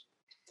troubles,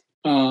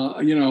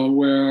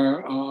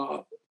 where,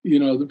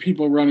 the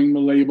people running the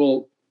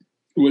label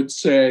would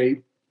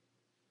say,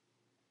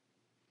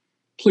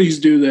 please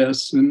do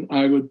this. And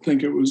I would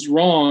think it was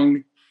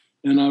wrong.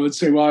 And I would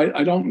say, well,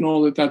 I don't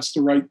know that that's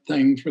the right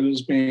thing for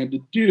this band to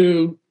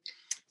do.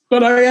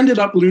 But I ended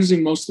up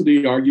losing most of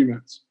the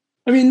arguments.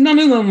 I mean, none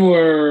of them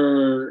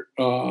were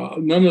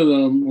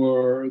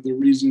the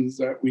reasons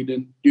that we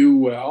didn't do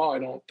well. I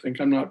don't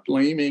think. I'm not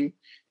blaming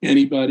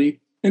anybody.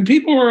 And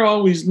people were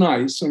always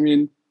nice. I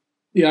mean,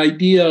 the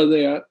idea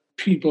that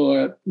people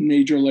at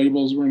major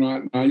labels were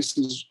not nice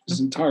is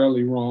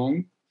entirely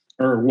wrong,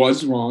 or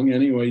was wrong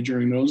anyway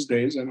during those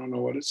days. I don't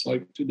know what it's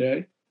like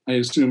today. I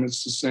assume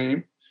it's the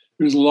same.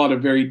 There's a lot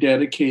of very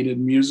dedicated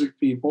music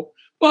people.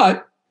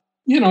 But,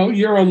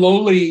 you're a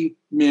lowly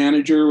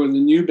manager with a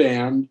new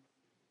band,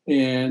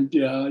 and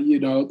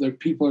the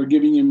people are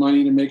giving you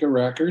money to make a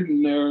record,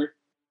 and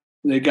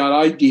they got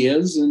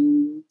ideas,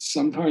 and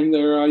sometimes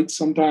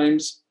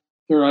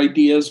their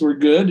ideas were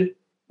good,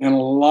 and a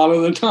lot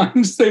of the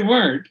times they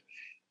weren't.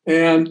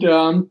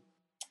 And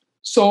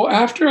so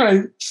after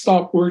I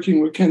stopped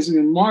working with Kenzie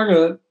and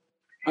Margaret,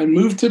 I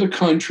moved to the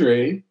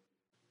country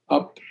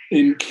up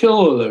in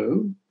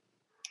Killaloe,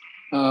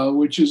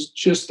 which is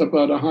just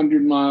about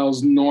 100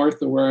 miles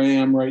north of where I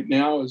am right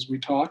now as we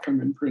talk. I'm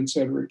in Prince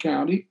Edward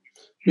County,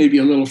 maybe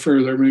a little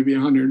further, maybe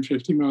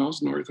 150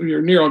 miles north of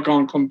here, near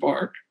Algonquin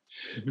Park,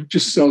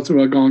 just south of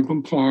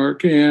Algonquin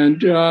Park.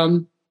 And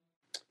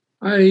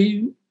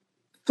I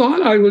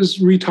thought I was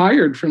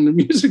retired from the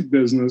music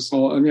business. I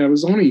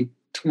was only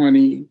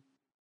 27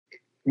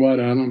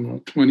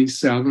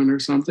 or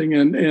something.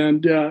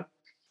 And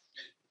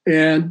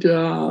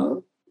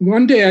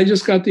one day I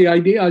just got the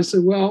idea. I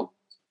said, well,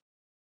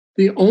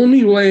 the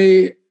only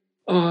way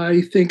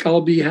I think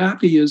I'll be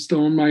happy is to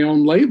own my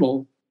own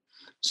label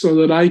so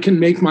that I can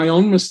make my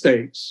own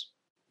mistakes.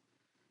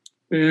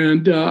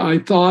 And I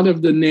thought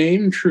of the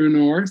name True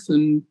North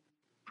and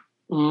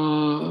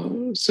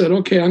said,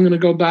 okay, I'm going to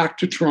go back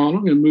to Toronto.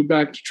 I'm going to move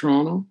back to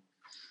Toronto,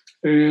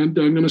 and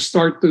I'm going to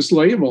start this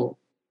label.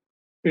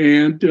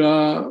 And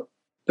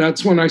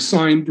that's when I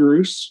signed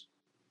Bruce.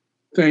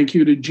 Thank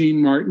you to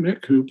Gene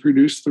Martinick, who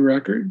produced the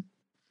record.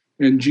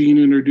 And Gene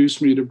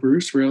introduced me to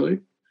Bruce, really.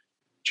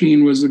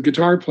 Gene was a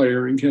guitar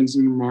player in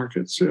Kensington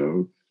Market.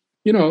 So,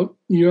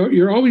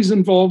 you're always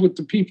involved with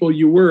the people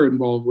you were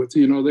involved with.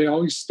 They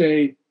always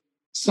stay.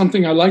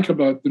 Something I like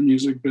about the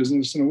music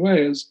business in a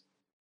way is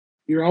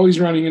you're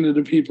always running into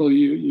the people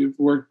you've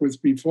worked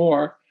with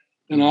before,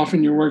 and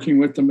often you're working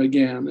with them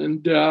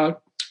again.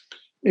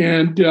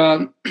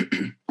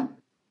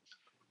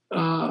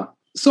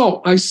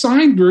 So I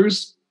signed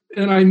Bruce,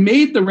 and I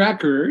made the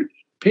record,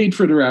 paid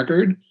for the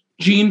record.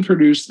 Gene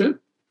produced it.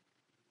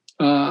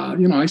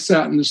 I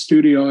sat in the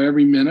studio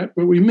every minute,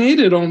 but we made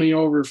it only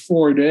over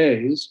 4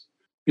 days.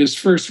 His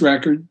first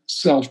record,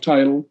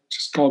 self-titled,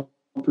 just called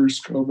Bruce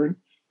Coburn,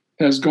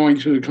 has Going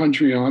to the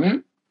Country on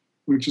it,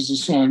 which is a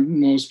song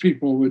most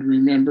people would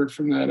remember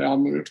from that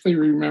album, if they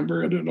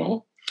remember it at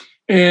all.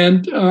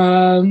 And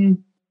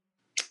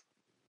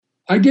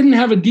I didn't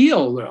have a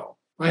deal, though.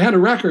 I had a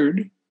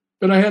record,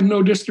 but I had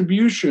no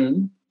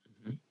distribution.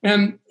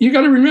 And you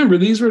got to remember,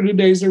 these were the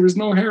days there was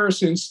no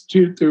Harris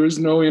Institute, there was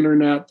no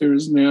internet, there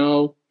was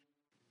no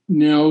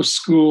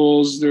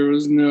schools, there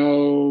was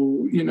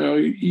no,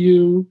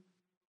 you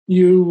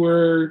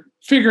were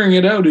figuring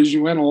it out as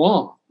you went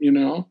along,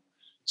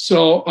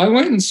 So I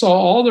went and saw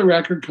all the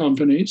record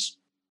companies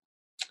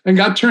and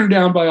got turned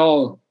down by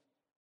all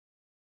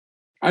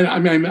of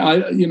them.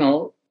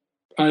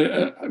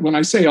 When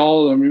I say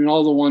all of them, I mean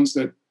all the ones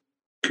that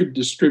could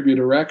distribute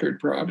a record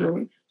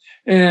properly.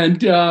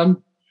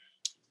 And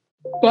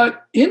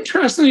but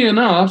interestingly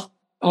enough,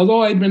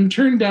 although I'd been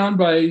turned down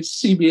by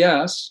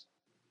CBS,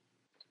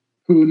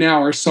 who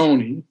now are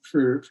Sony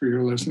for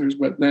your listeners,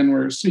 but then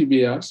were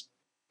CBS.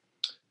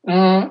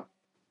 I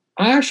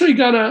actually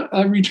got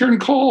a return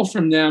call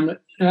from them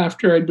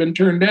after I'd been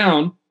turned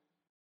down.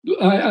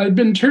 I'd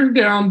been turned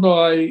down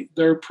by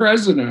their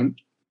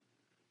president,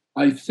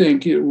 I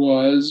think it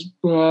was,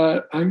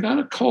 but I got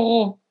a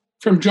call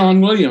from John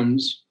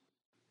Williams,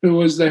 who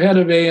was the head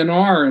of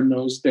A&R in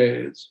those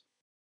days.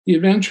 He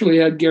eventually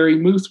had Gary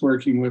Muth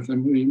working with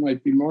him, who you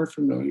might be more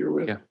familiar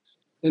with. Yeah.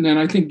 And then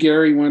I think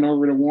Gary went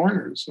over to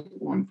Warner's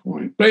at one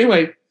point. But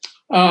anyway,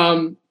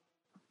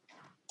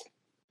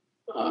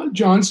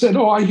 John said,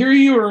 "Oh, I hear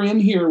you are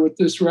in here with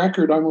this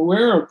record. I'm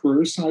aware of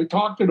Bruce." And I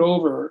talked it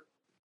over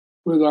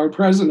with our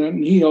president,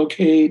 and he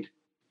okayed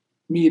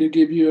me to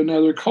give you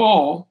another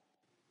call.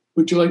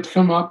 Would you like to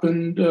come up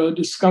and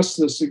discuss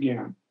this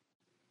again?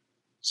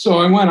 So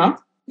I went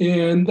up,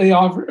 and they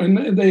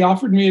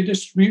offered me a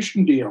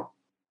distribution deal.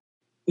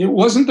 It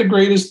wasn't the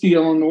greatest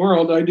deal in the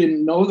world. I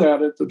didn't know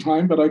that at the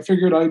time, but I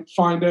figured I'd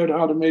find out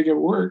how to make it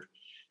work.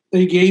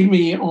 They gave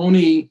me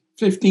only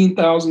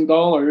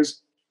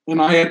 $15,000, and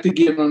I had to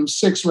give them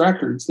 6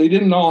 records. They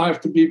didn't all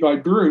have to be by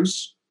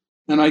Bruce,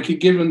 and I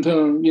could give them to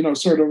them,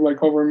 sort of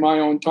like over my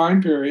own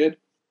time period.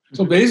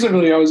 So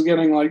basically, I was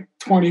getting like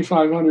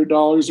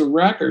 $2,500 a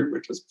record,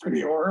 which is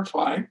pretty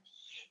horrifying.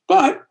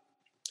 But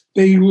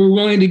they were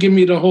willing to give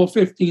me the whole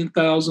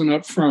 $15,000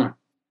 up front.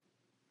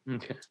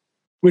 Okay.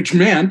 Which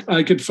meant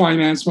I could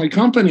finance my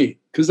company,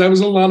 because that was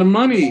a lot of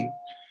money.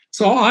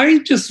 So I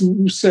just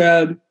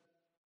said,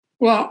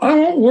 well, I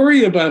won't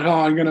worry about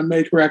how I'm going to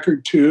make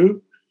record 2,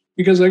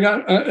 because I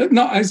got,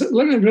 I said,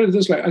 let me put it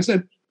this way. I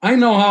said, I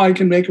know how I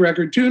can make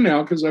record 2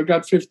 now, because I've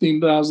got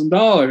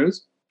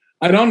 $15,000.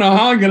 I don't know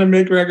how I'm going to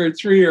make record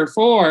 3 or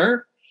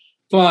 4,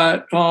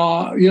 but,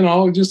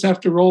 just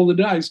have to roll the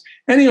dice.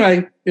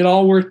 Anyway, it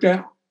all worked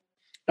out.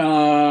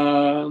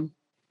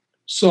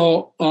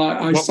 So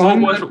I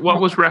signed.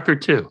 What was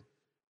record 2?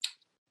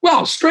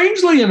 Well,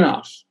 strangely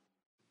enough,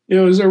 it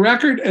was a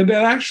record that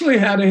actually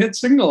had a hit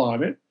single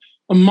on it,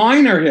 a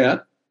minor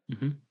hit.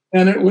 Mm-hmm.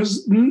 And it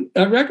was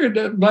a record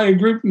that by a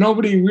group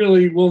nobody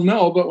really will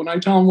know. But when I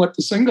tell them what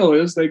the single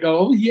is, they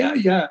go, oh,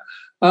 yeah.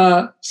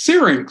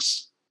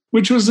 Syrinx,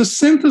 which was a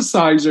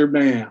synthesizer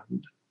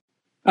band,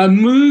 a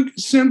Moog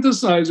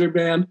synthesizer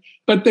band.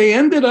 But they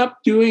ended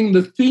up doing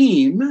the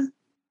theme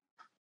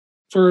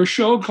for a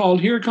show called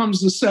Here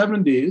Comes the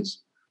 70s.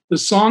 The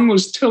song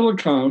was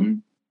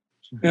Tillicum,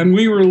 and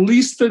we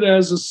released it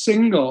as a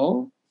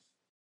single.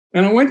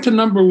 And it went to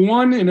number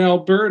 1 in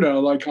Alberta,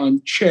 like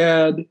on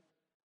Chad,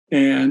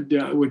 and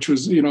which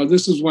was,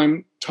 this is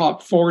when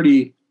Top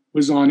 40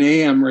 was on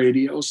AM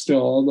radio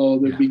still, although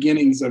the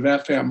beginnings of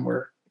FM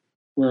were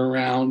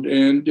around.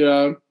 And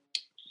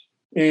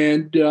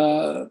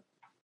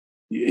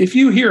if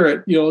you hear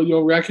it,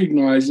 you'll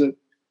recognize it.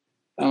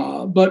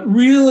 But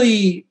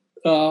really,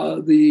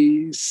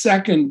 the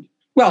second,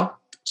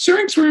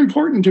 Syrinx were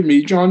important to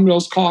me. John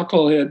Mills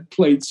Cockle had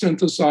played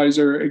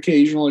synthesizer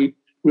occasionally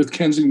with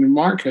Kensington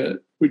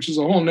Market, which is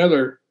a whole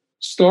nother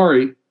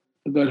story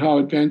about how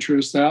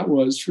adventurous that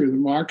was for the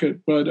market.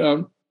 But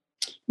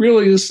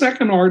really, the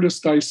second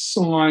artist I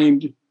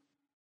signed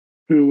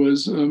who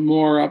was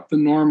more up the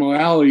normal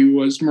alley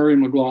was Murray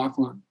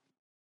McLaughlin.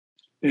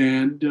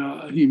 And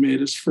he made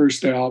his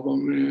first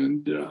album,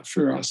 and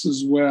for us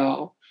as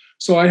well.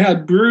 So I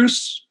had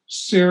Bruce,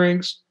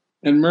 Syrinx,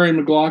 and Murray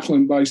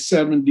McLaughlin by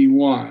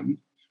 71.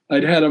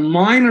 I'd had a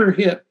minor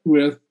hit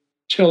with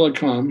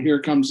Tillicum, Here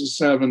Comes the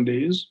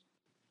 70s.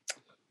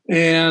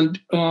 And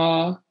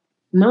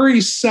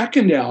Murray's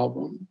second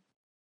album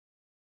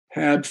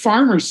had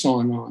Farmer's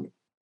Song on it,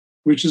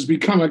 which has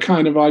become a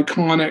kind of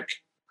iconic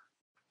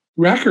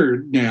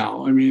record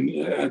now. I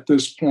mean, at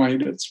this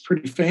point, it's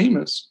pretty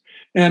famous.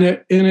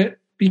 And it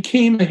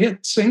became a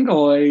hit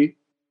single,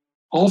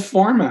 all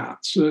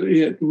formats.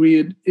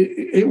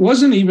 It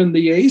wasn't even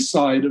the A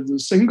side of the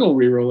single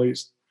we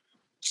released.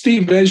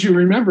 Steve, as you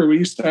remember, we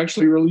used to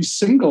actually release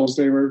singles.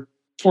 They were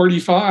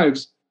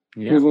 45s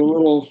with a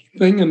little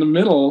thing in the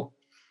middle,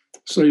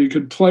 so you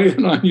could play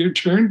it on your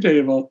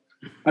turntable.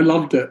 I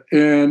loved it,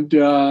 and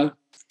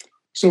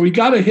so we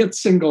got a hit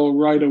single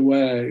right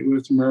away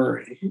with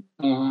Murray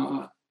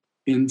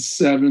in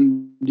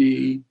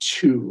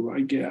 72,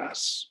 I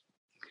guess.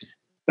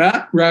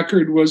 That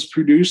record was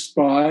produced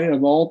by,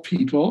 of all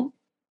people,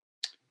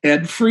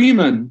 Ed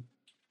Freeman,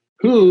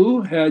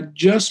 who had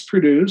just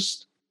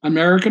produced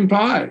American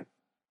Pie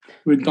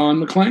with Don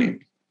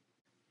McLean.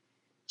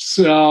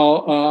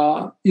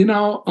 So,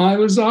 I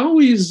was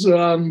always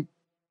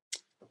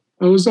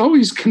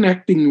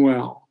connecting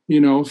well,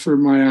 for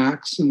my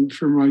acts and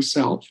for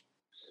myself.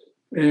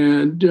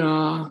 And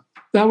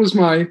that was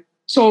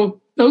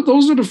so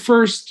those are the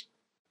first.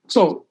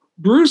 So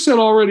Bruce had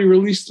already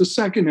released the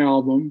second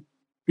album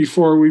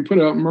before we put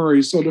out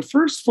Murray. So the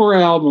first 4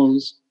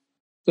 albums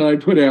that I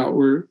put out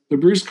were the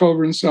Bruce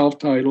Coburn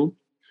self-titled,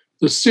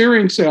 the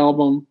Syrinx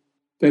album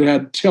that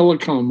had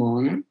Tillicum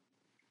on it,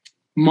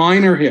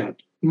 minor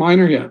hit.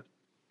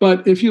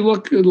 But if you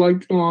look at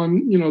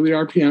on, the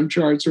RPM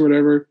charts or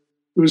whatever,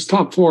 it was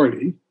top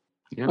 40.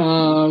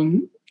 Yeah.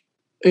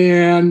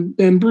 And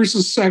then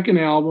Bruce's second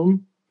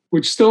album,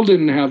 which still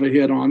didn't have a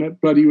hit on it,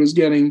 but he was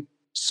getting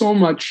so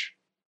much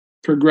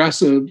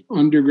progressive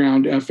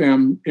underground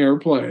FM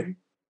airplay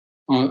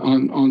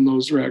on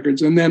those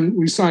records. And then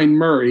we signed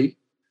Murray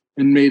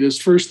and made his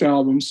first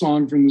album,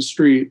 Song from the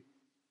Street.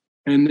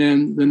 And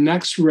then the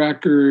next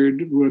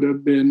record would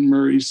have been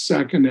Murray's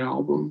second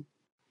album.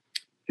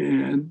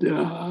 And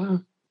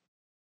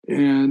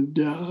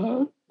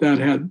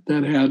that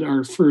had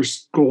our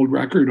first gold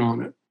record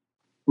on it,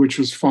 which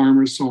was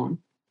Farmer's Song.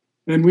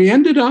 And we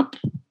ended up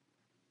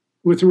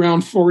with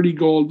around 40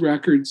 gold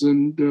records.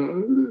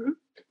 And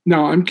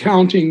now I'm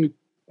counting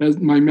as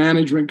my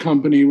management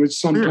company, which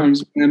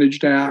sometimes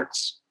managed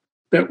acts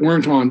that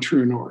weren't on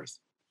True North.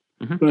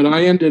 Mm-hmm. But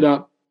I ended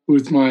up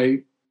with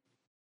my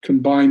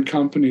combined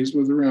companies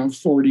with around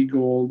 40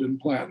 gold and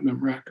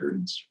platinum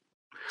records.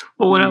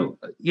 Well,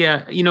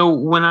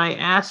 when I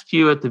asked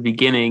you at the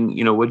beginning,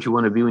 what you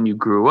want to be when you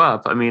grew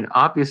up, I mean,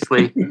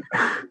 obviously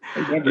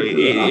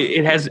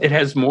it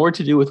has more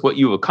to do with what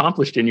you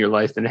accomplished in your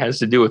life than it has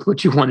to do with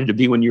what you wanted to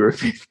be when you were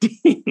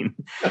 15.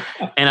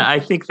 And I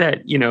think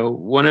that,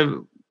 one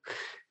of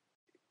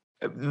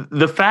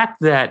the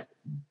fact that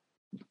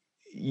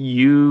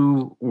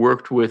you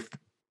worked with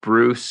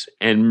Bruce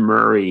and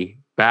Murray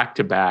back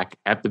to back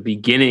at the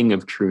beginning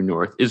of True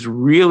North is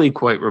really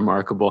quite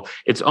remarkable.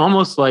 It's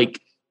almost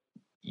like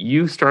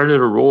you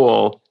started a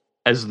role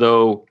as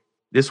though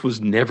this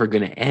was never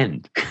going to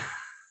end.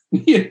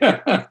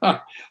 Yeah.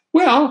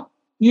 Well,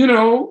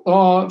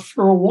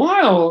 for a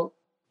while,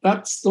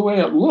 that's the way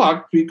it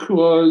looked,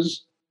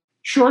 because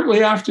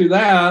shortly after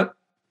that,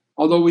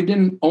 although we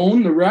didn't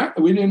own it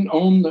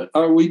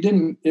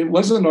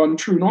wasn't on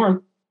True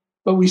North,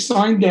 but we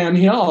signed Dan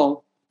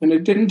Hill, and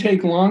it didn't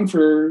take long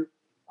for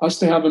us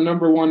to have a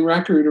number one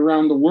record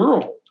around the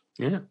world.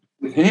 Yeah.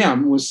 With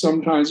him was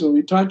Sometimes When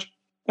We Touch.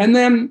 And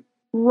then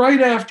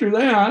right after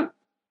that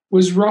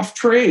was Rough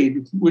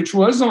Trade, which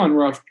was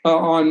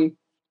on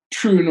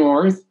True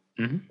North,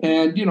 mm-hmm.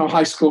 and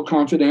High School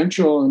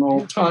Confidential and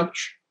Old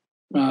Touch.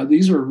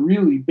 These were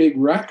really big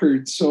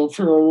records. So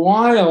for a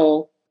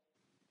while,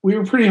 we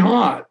were pretty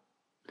hot.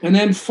 And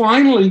then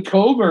finally,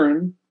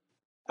 Coburn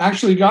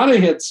actually got a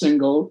hit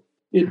single.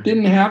 It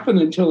didn't happen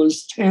until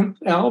his 10th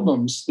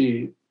album,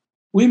 Steve.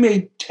 We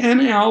made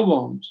 10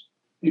 albums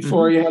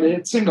before mm-hmm. he had a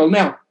hit single.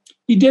 Now,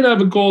 he did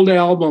have a gold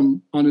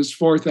album on his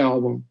fourth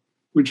album,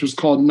 which was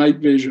called Night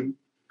Vision.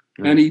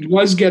 Mm-hmm. And he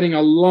was getting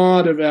a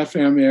lot of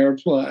FM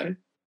airplay.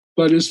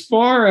 But as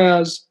far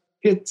as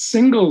hit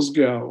singles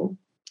go,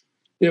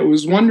 it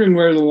was Wondering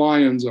Where the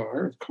Lions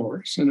Are, of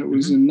course. And it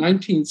was mm-hmm. in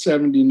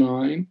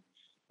 1979.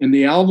 And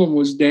the album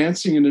was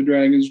Dancing in the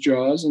Dragon's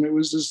Jaws. And it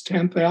was his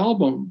 10th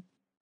album.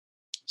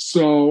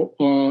 So,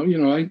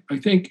 I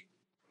think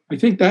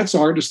that's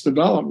artist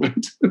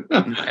development.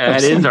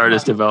 That is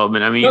artist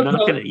development. I mean, you're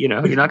not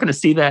going to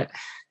see that.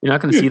 You're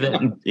not going to see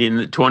that in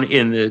the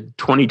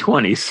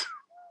 2020s.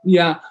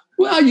 Yeah.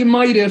 Well, you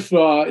might if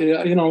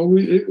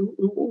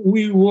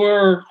we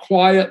were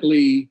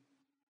quietly.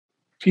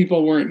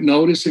 People weren't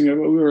noticing it,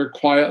 but we were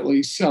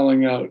quietly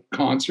selling out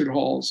concert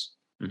halls.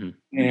 Mm-hmm.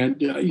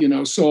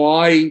 And, so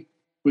I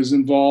was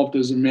involved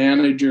as a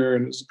manager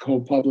and as a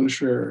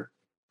co-publisher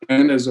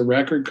and as a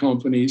record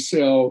company.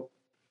 So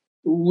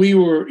we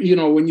were,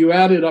 when you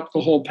added up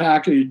the whole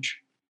package,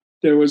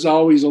 there was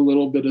always a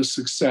little bit of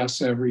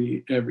success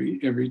every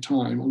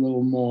time, a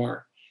little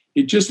more.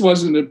 It just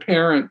wasn't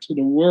apparent to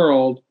the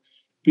world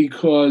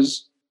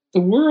because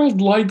the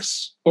world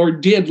likes or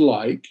did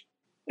like,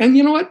 and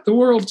you know what? The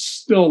world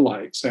still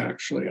likes,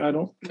 actually. I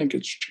don't think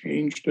it's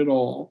changed at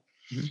all.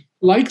 Mm-hmm.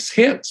 Likes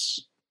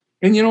hits.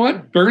 And you know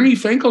what? Bernie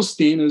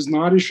Finkelstein is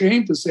not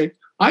ashamed to say,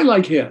 I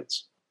like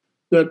hits.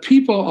 The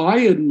people I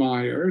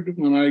admired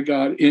when I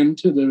got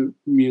into the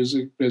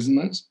music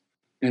business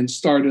and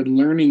started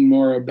learning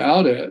more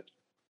about it,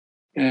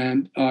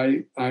 and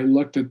I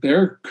looked at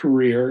their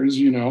careers,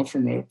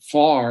 from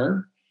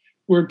afar,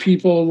 were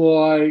people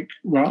like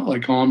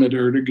Ahmet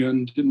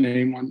Ertegun, to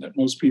name one that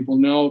most people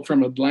know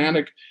from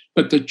Atlantic,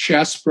 but the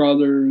Chess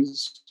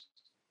Brothers,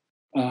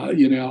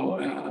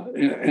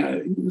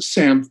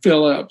 Sam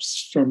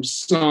Phillips from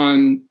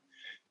Sun,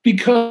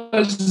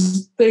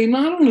 because they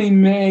not only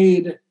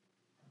made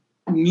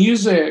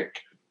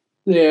music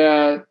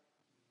that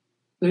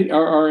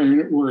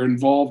were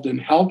involved in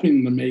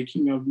helping the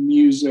making of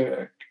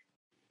music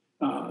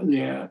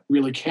that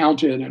really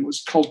counted and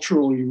was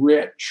culturally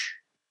rich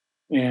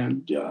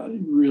and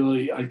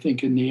really, I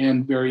think, in the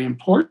end, very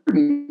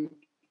important,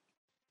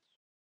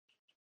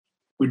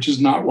 which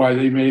is not why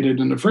they made it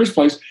in the first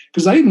place,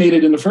 because they made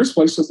it in the first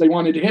place because they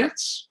wanted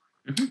hits.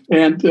 Mm-hmm.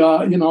 And,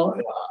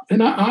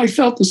 and I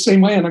felt the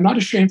same way, and I'm not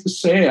ashamed to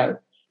say it.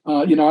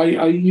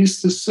 I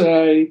used to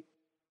say,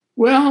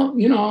 well,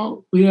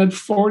 we had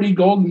 40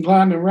 gold and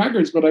platinum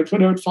records, but I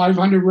put out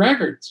 500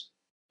 records.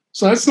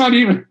 So it's not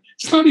even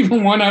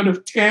 1 out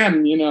of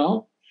 10,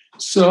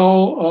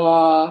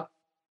 So,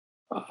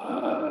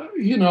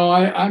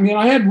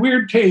 I had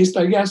weird taste.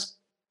 I guess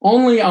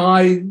only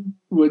I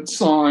would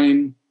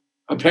sign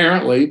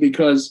apparently,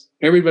 because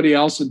everybody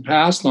else had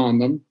passed on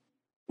them,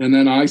 and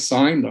then I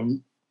signed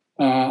them.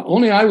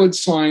 Only I would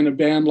sign a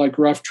band like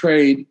Rough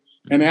Trade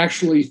and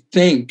actually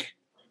think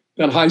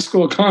that High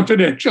School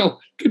Confidential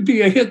could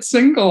be a hit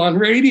single on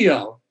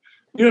radio,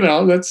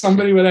 that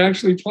somebody would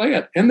actually play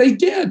it. And they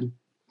did.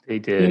 They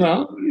did.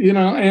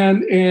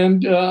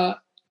 And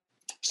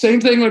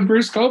same thing with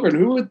Bruce Cockburn.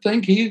 Who would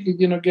think he could,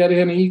 get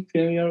any,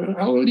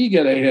 how would he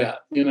get a hit,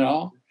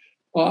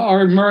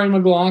 or Murray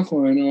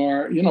McLaughlin,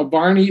 or,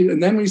 Barney.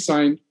 And then we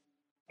signed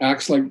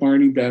acts like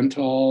Barney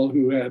Bentall,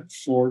 who had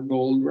 4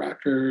 gold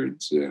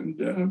records,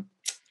 and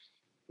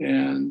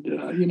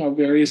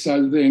various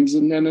other things.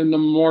 And then in the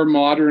more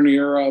modern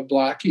era,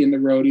 Blackie and the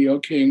Rodeo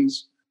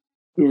Kings,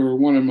 who are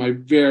one of my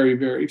very,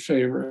 very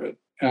favorite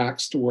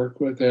acts to work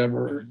with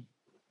ever.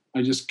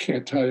 I just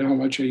can't tell you how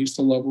much I used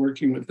to love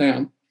working with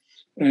them.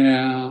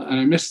 And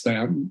I miss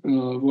them,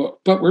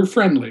 but we're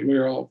friendly.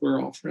 We're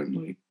all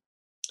friendly.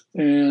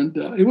 And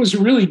it was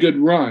a really good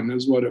run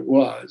is what it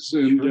was.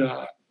 And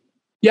Sure.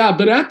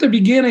 but at the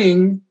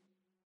beginning,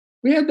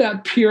 we had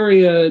that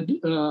period.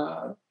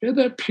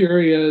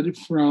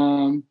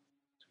 From,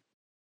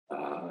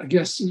 I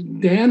guess,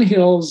 Dan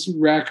Hill's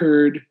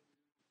record,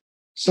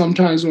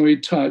 Sometimes When We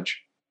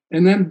Touch,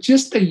 and then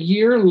just a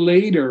year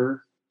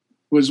later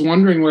was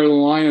Wondering Where the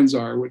Lions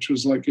Are, which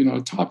was like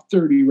a top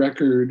 30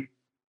 record,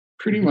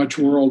 pretty much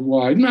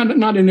worldwide.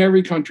 Not in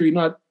every country,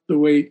 not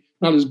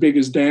as big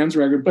as Dan's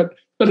record, but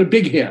a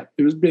big hit.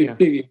 It was big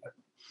hit.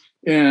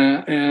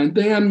 And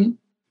then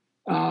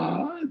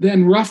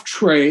Rough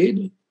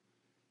Trade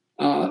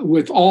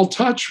with All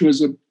Touch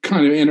was a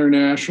kind of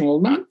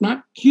international,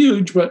 not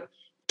huge, but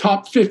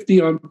top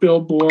 50 on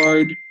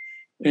Billboard,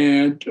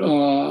 and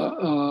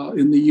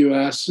in the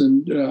US,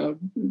 and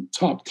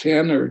top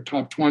 10 or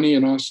top 20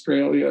 in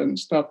Australia and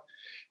stuff.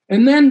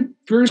 And then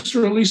Bruce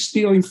released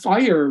Stealing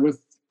Fire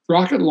with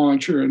Rocket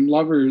Launcher and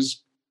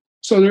Lovers.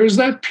 So there's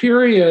that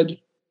period,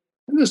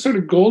 this sort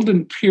of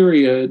golden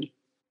period,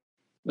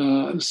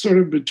 sort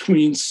of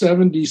between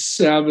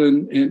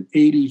 77 and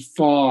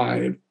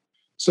 85.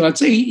 So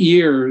that's 8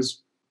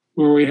 years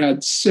where we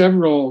had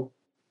several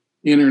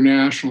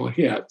international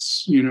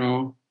hits,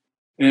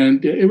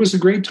 and it was a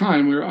great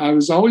time where I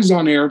was always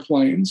on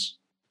airplanes.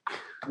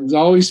 I was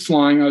always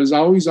flying. I was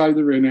always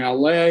either in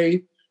LA,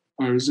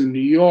 or I was in New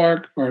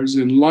York, or I was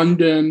in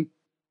London.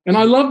 And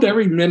I loved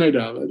every minute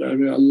of it. I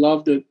mean, I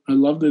loved it. I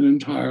loved it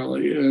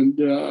entirely. And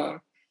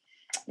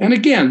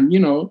again,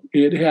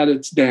 it had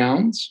its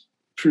downs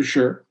for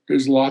sure.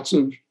 There's lots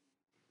of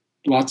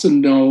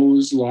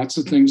no's, lots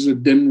of things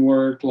that didn't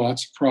work,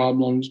 lots of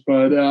problems.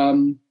 But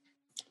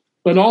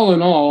all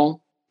in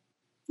all,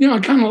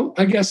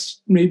 I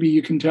guess maybe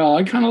you can tell,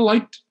 I kind of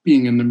liked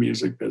being in the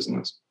music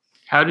business.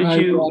 How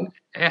did you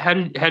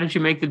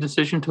make the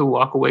decision to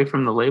walk away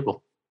from the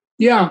label?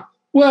 Yeah,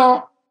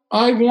 well,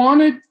 I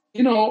wanted,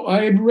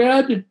 I had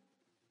read,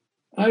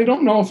 I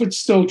don't know if it's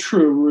still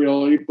true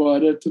really,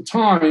 but at the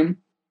time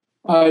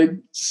I'd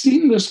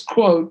seen this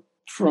quote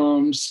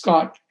from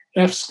Scott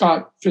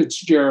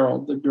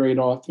Fitzgerald, the great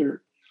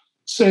author,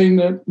 saying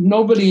that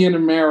nobody in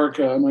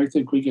America, and I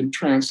think we can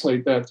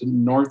translate that to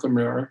North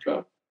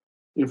America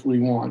if we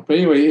want. But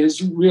anyway,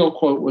 his real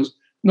quote was,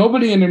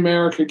 nobody in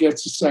America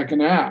gets a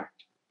second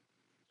act.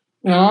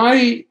 Now,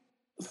 I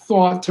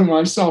thought to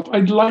myself,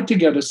 I'd like to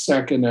get a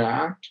second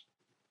act,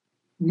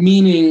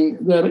 meaning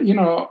that,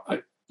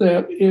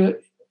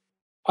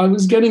 I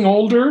was getting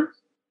older.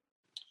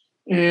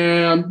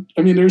 And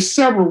I mean, there's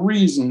several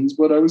reasons,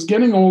 but I was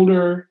getting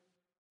older,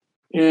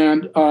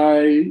 and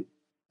I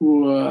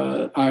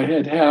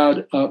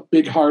had a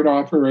big heart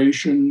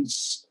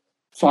operations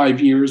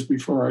 5 years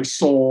before I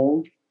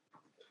sold.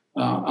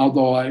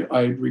 Although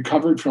I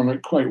recovered from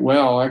it quite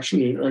well.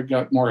 Actually, I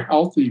got more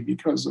healthy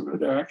because of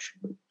it,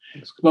 actually.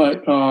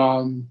 But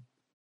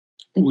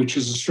which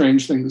is a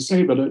strange thing to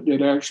say, but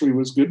it actually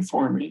was good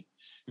for me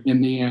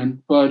in the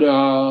end. But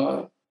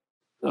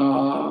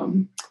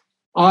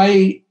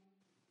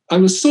I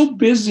was so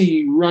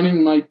busy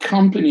running my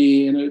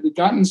company, and it had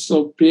gotten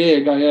so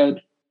big. I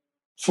had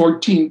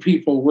 14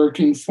 people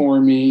working for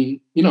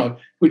me,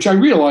 which I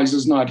realize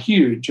is not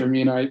huge. I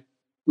mean, I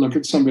look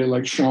at somebody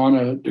like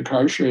Shauna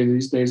DeCarche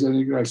these days, I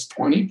think that's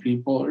 20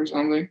 people or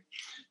something.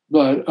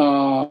 But,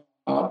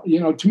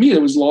 to me,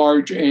 it was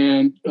large.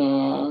 And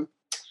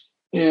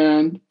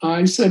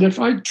I said, if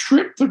I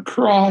tripped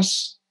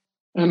across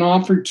an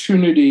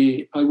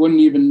opportunity, I wouldn't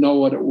even know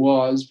what it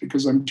was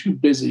because I'm too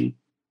busy,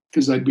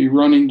 because I'd be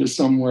running to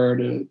somewhere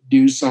to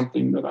do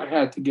something that I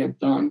had to get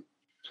done.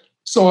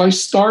 So I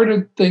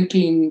started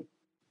thinking,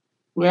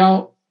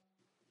 well,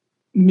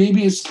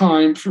 maybe it's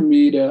time for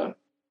me to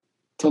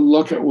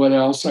look at what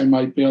else I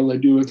might be able to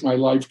do with my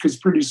life, because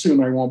pretty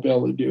soon I won't be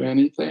able to do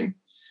anything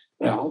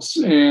else.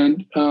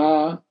 And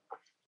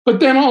but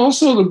then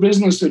also the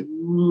business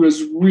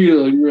was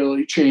really,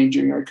 really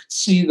changing. I could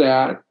see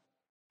that.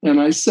 And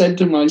I said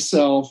to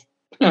myself,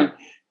 I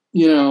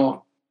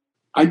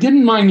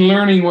didn't mind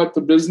learning what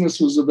the business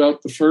was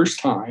about the first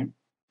time,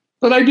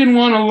 but I didn't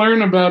want to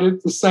learn about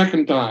it the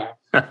second time.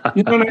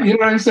 You know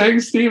what I'm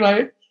saying, Steve?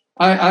 I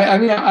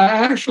mean, I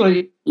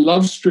actually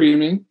love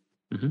streaming,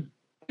 Mm-hmm.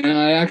 and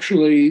I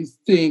actually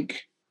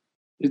think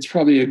it's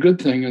probably a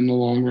good thing in the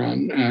long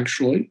run,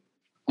 actually,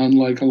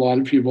 unlike a lot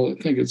of people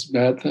that think it's a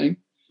bad thing.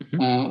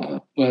 Mm-hmm.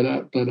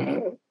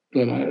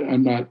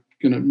 I'm not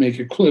going to make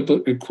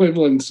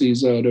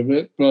equivalencies out of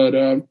it.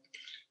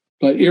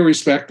 But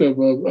irrespective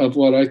of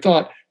what I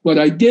thought, what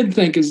I did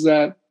think is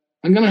that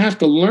I'm going to have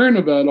to learn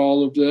about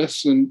all of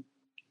this and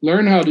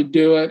learn how to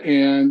do it.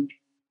 And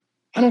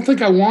I don't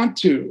think I want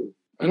to.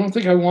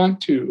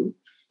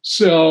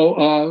 So,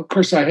 of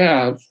course, I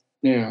have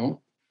now.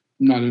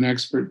 I'm not an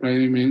expert by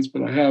any means,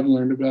 but I have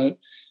learned about it.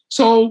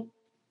 So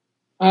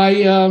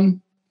I,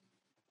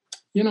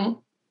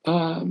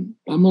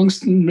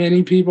 amongst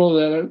many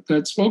people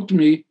that spoke to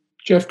me,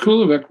 Jeff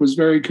Kulovic was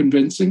very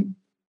convincing,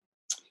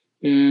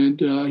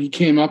 and he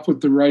came up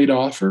with the right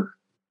offer,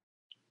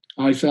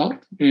 I felt,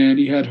 and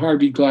he had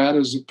Harvey Glad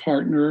as a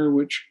partner,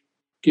 which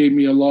gave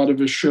me a lot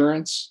of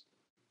assurance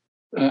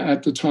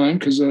at the time,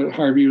 because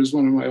Harvey was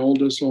one of my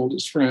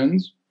oldest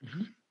friends,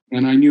 mm-hmm.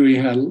 and I knew he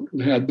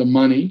had the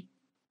money,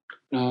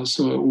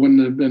 so it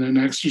wouldn't have been an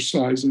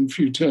exercise in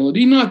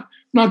futility. Not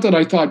that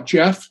I thought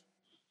Jeff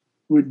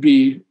would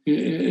be,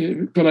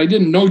 but I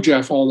didn't know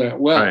Jeff all that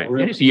well. Right.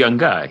 Really. He's a young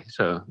guy,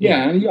 so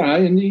yeah, and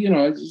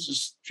it's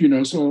just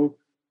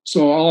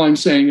so all I'm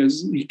saying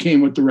is he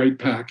came with the right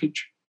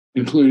package,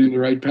 including the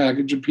right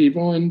package of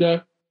people,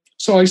 and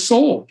so I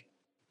sold,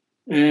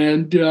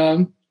 and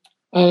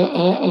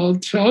I'll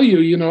tell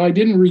you, I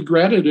didn't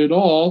regret it at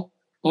all.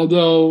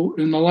 Although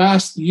in the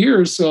last year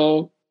or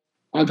so,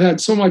 I've had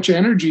so much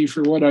energy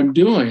for what I'm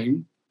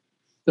doing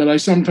that I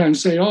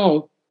sometimes say,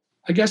 "Oh,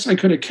 I guess I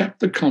could have kept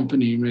the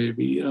company,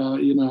 maybe."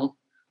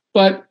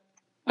 But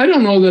I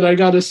don't know that I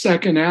got a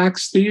second act,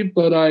 Steve.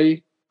 But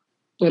I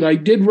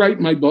did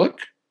write my book,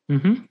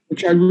 mm-hmm.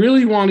 which I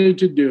really wanted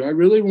to do. I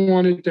really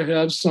wanted to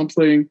have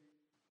something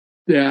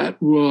that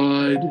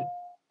would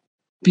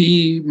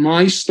be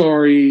my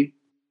story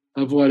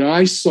of what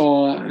I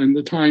saw and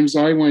the times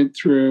I went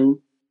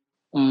through,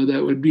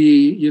 that would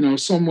be,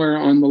 somewhere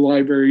on the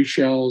library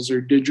shelves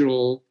or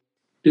digitally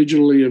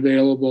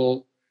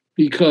available,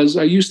 because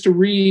I used to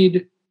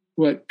read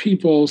what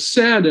people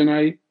said,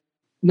 and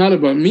not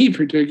about me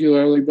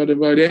particularly, but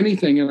about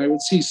anything, and I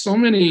would see so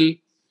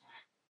many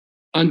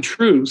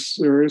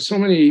untruths or so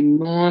many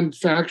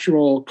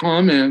non-factual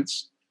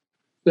comments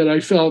that I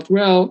felt,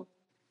 well,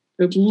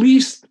 at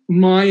least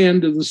my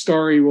end of the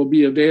story will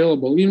be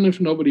available. Even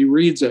if nobody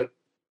reads it,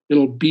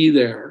 it'll be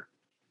there.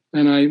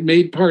 And I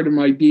made part of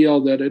my deal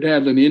that it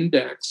had an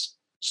index,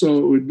 so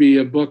it would be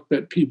a book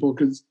that people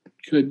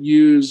could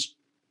use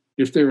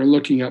if they were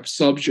looking up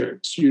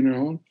subjects,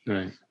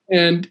 Right.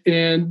 And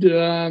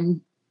I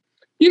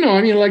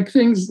mean, like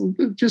things,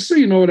 just so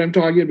you know what I'm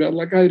talking about,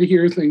 like I'd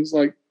hear things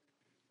like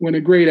when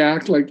a great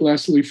act like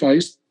Leslie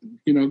Feist,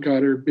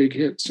 got her big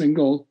hit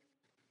single,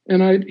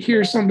 and I'd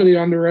hear somebody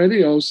on the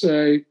radio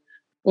say,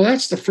 well,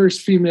 that's the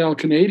first female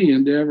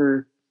Canadian to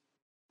ever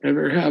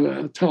have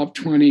a top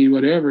 20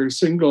 whatever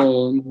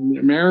single in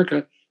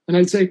America. And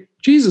I'd say,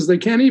 Jesus, they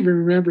can't even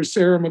remember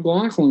Sarah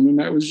McLachlan, and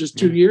that was just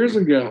 2 years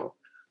ago.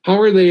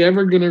 How are they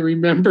ever going to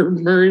remember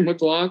Murray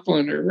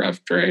McLachlan or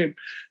Rough Trade?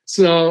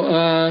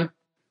 So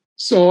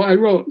I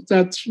wrote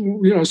that,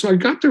 so I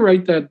got to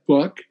write that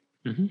book.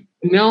 Mm-hmm.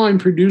 And now I'm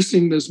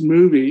producing this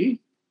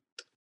movie,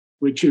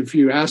 which if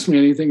you ask me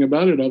anything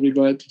about it, I'll be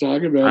glad to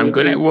talk about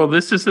it. Well,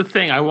 this is the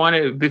thing. I want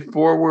to,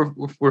 before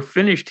we're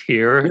finished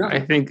here, yeah. I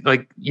think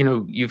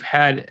you've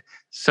had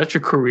such a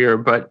career,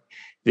 but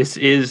this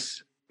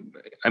is,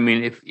 I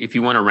mean, if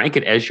you want to rank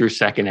it as your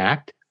second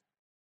act,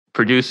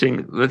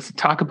 producing, let's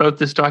talk about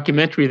this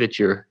documentary that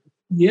you're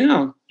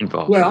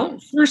involved in. Well,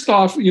 first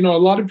off, a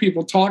lot of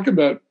people talk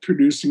about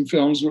producing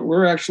films, but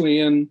we're actually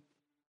in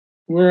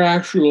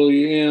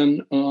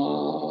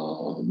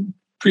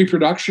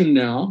pre-production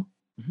now.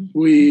 Mm-hmm.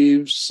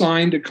 We've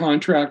signed a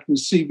contract with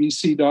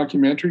CBC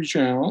Documentary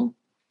Channel,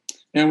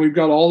 and we've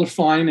got all the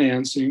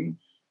financing.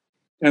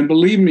 And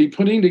believe me,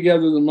 putting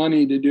together the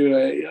money to do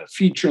a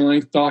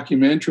feature-length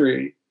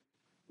documentary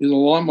is a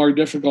lot more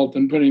difficult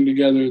than putting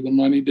together the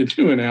money to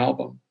do an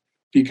album,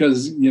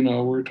 because,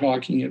 we're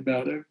talking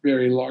about a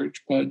very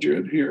large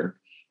budget here,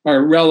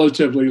 or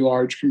relatively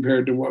large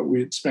compared to what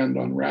we'd spend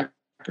on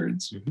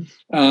records.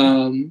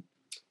 Mm-hmm.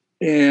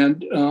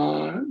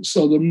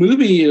 So the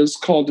movie is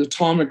called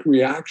Atomic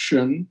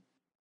Reaction,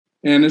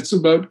 and it's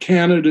about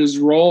Canada's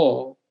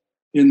role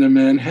in the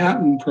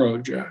Manhattan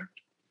Project.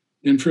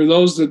 And for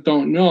those that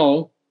don't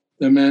know,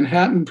 the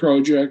Manhattan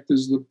Project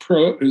is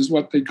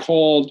what they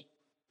called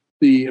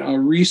the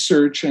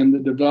research and the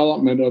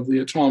development of the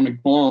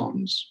atomic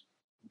bombs.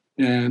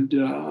 And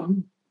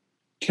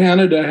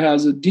Canada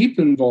has a deep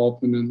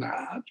involvement in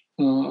that.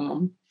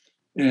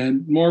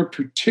 And more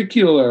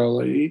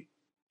particularly,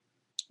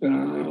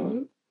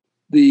 the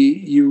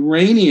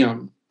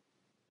uranium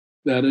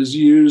that is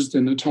used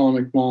in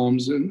atomic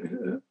bombs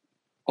and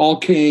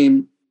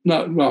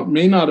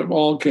may not have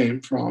all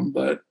came from,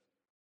 but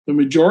the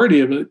majority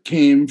of it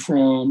came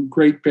from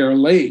Great Bear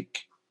Lake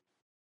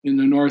in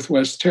the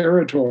Northwest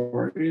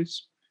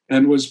Territories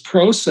and was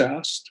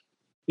processed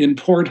in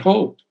Port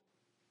Hope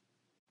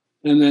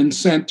and then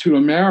sent to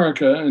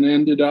America and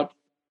ended up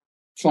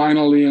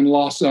finally in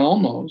Los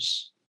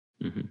Alamos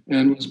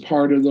and was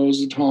part of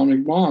those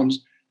atomic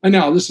bombs. And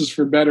now this is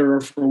for better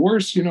or for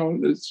worse.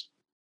 It's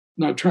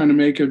not trying to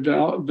make a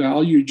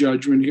value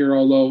judgment here,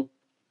 although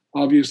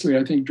obviously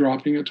I think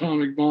dropping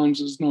atomic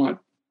bombs is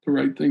not the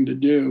right thing to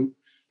do.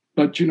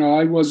 But,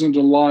 I wasn't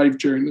alive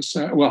during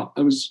I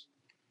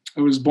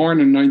was born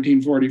in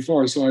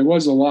 1944, so I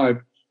was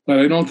alive. But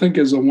I don't think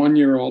as a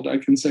 1-year-old I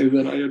can say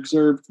that I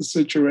observed the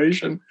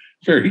situation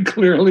very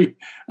clearly.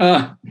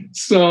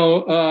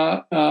 So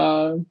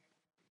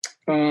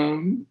we're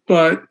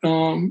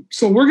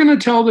going to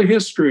tell the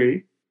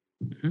history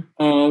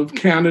of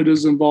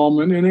Canada's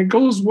involvement, and it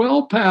goes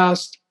well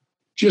past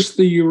just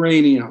the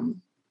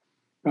uranium.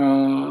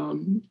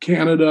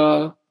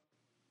 Canada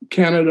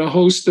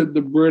hosted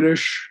the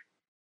British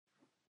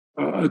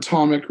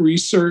atomic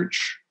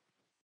research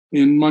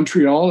in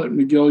Montreal at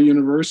McGill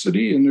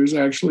University, and there's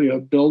actually a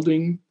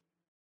building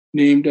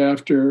named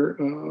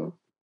after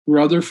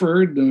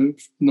Rutherford,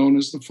 known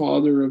as the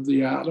father of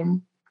the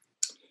atom.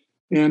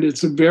 And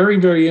it's a very,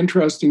 very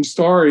interesting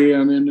story,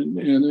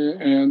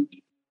 and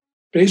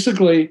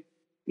basically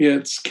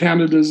it's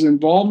Canada's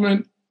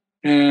involvement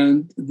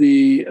and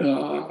the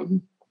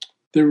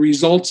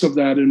results of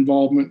that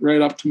involvement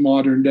right up to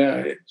modern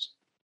days.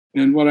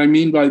 And what I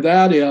mean by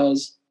that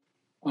is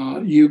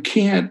you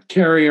can't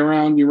carry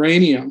around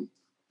uranium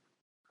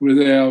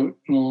without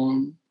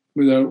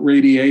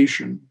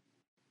radiation.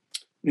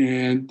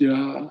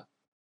 And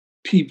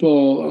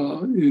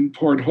people in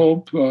Port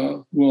Hope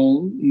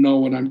will know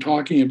what I'm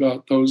talking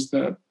about, those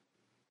that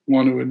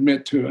want to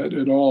admit to it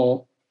at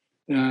all.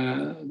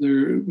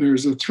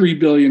 There's a $3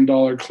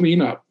 billion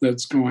cleanup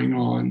that's going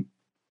on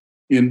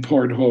in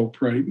Port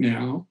Hope right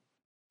now.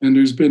 And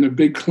there's been a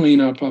big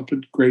cleanup up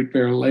at Great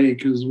Bear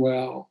Lake as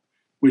well,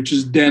 which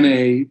is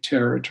Dene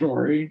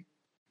territory.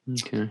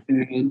 Okay.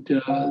 And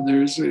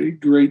there's a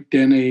great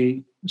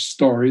Dene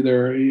story.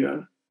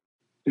 They're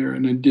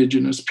an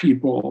indigenous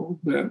people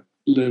that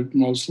lived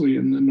mostly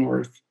in the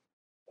north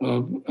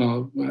of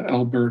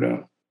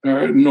Alberta,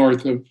 or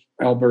north of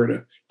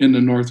Alberta in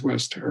the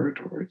Northwest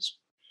Territories.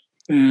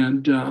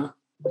 And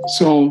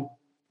so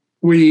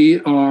we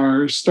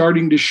are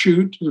starting to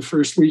shoot the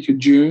first week of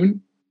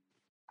June.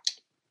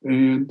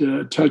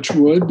 And touch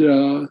wood,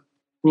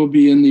 we'll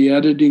be in the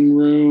editing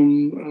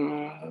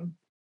room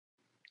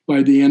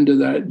by the end of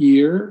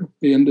the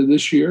end of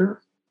this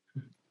year.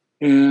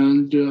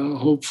 And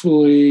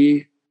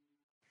hopefully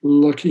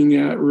looking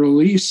at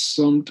release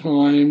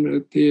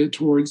sometime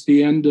towards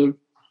the end of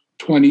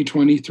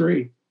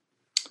 2023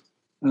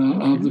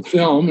 of the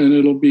film, and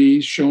it'll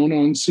be shown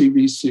on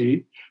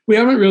CBC. We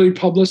haven't really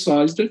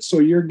publicized it, so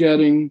you're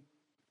getting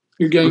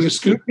a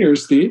scoop here,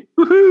 Steve.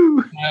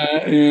 Woohoo!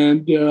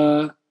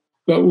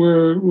 But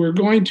we're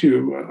going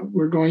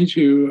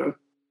to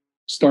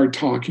start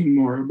talking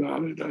more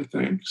about it, I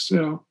think.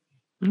 So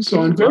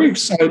I'm very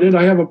excited.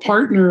 I have a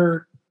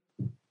partner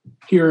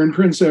here in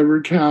Prince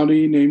Edward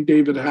County named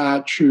David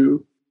Hatch,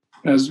 who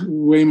has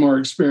way more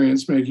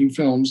experience making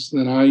films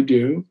than I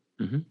do.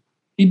 Mm-hmm.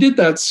 He did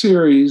that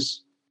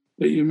series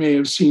that you may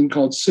have seen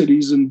called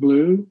Cities in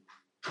Blue.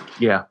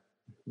 Yeah,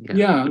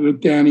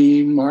 with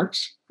Danny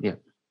Marks. Yeah.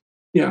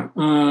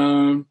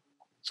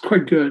 It's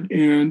quite good,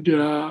 and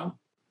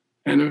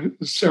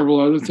several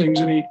other things.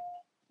 And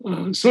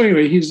so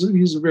anyway, he's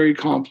a very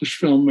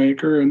accomplished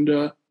filmmaker,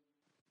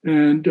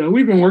 and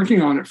we've been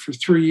working on it for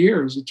 3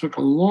 years. It took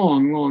a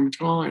long, long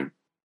time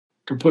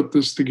to put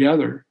this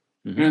together,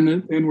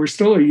 and we're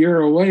still a year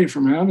away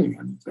from having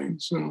anything.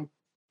 So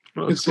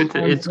it's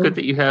good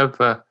that you have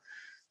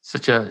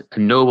such a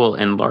noble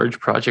and large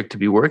project to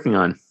be working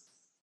on.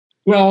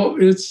 Well,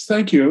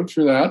 thank you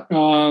for that.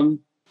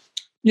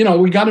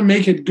 We got to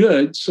make it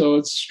good, so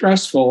it's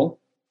stressful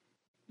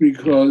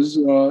because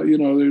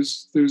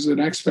there's an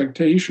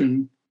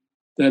expectation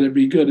that it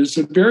be good. It's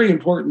a very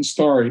important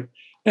story,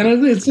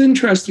 and it's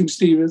interesting,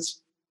 Steve.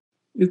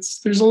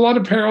 There's a lot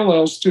of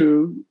parallels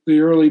to the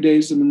early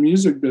days in the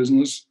music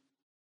business,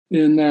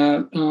 in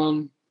that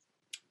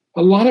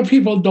a lot of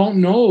people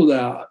don't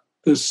know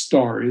this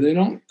story. They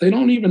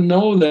don't even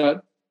know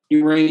that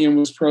uranium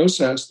was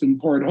processed in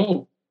Port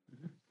Hope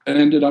and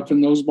ended up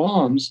in those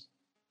bombs.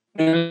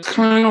 And it's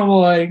kind of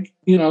like,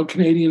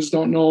 Canadians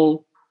don't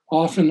know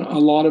often a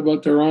lot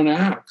about their own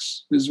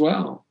acts as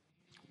well.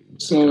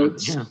 So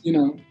it's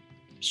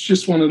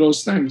just one of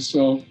those things.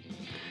 So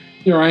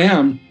here I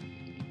am,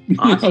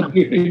 awesome.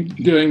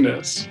 doing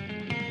this.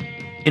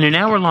 In an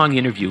hour-long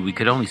interview, we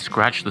could only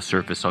scratch the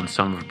surface on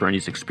some of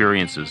Bernie's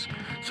experiences,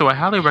 so I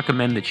highly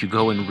recommend that you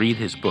go and read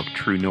his book,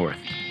 True North.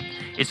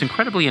 It's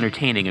incredibly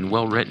entertaining and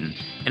well-written,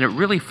 and it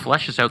really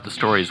fleshes out the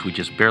stories we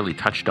just barely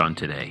touched on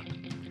today.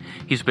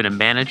 He's been a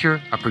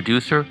manager, a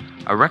producer,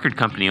 a record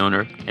company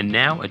owner, and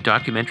now a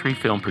documentary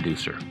film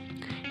producer.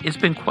 It's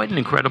been quite an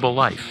incredible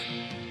life.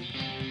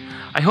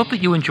 I hope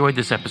that you enjoyed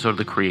this episode of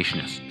The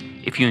Creationist.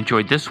 If you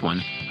enjoyed this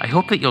one, I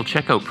hope that you'll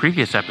check out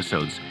previous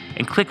episodes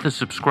and click the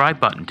subscribe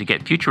button to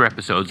get future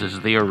episodes as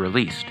they are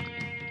released.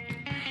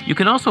 You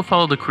can also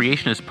follow The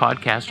Creationist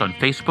Podcast on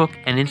Facebook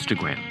and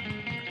Instagram.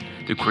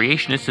 The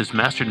Creationist is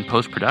mastered in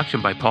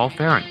post-production by Paul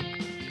Farrant.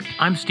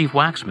 I'm Steve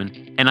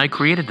Waxman, and I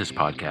created this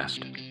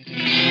podcast.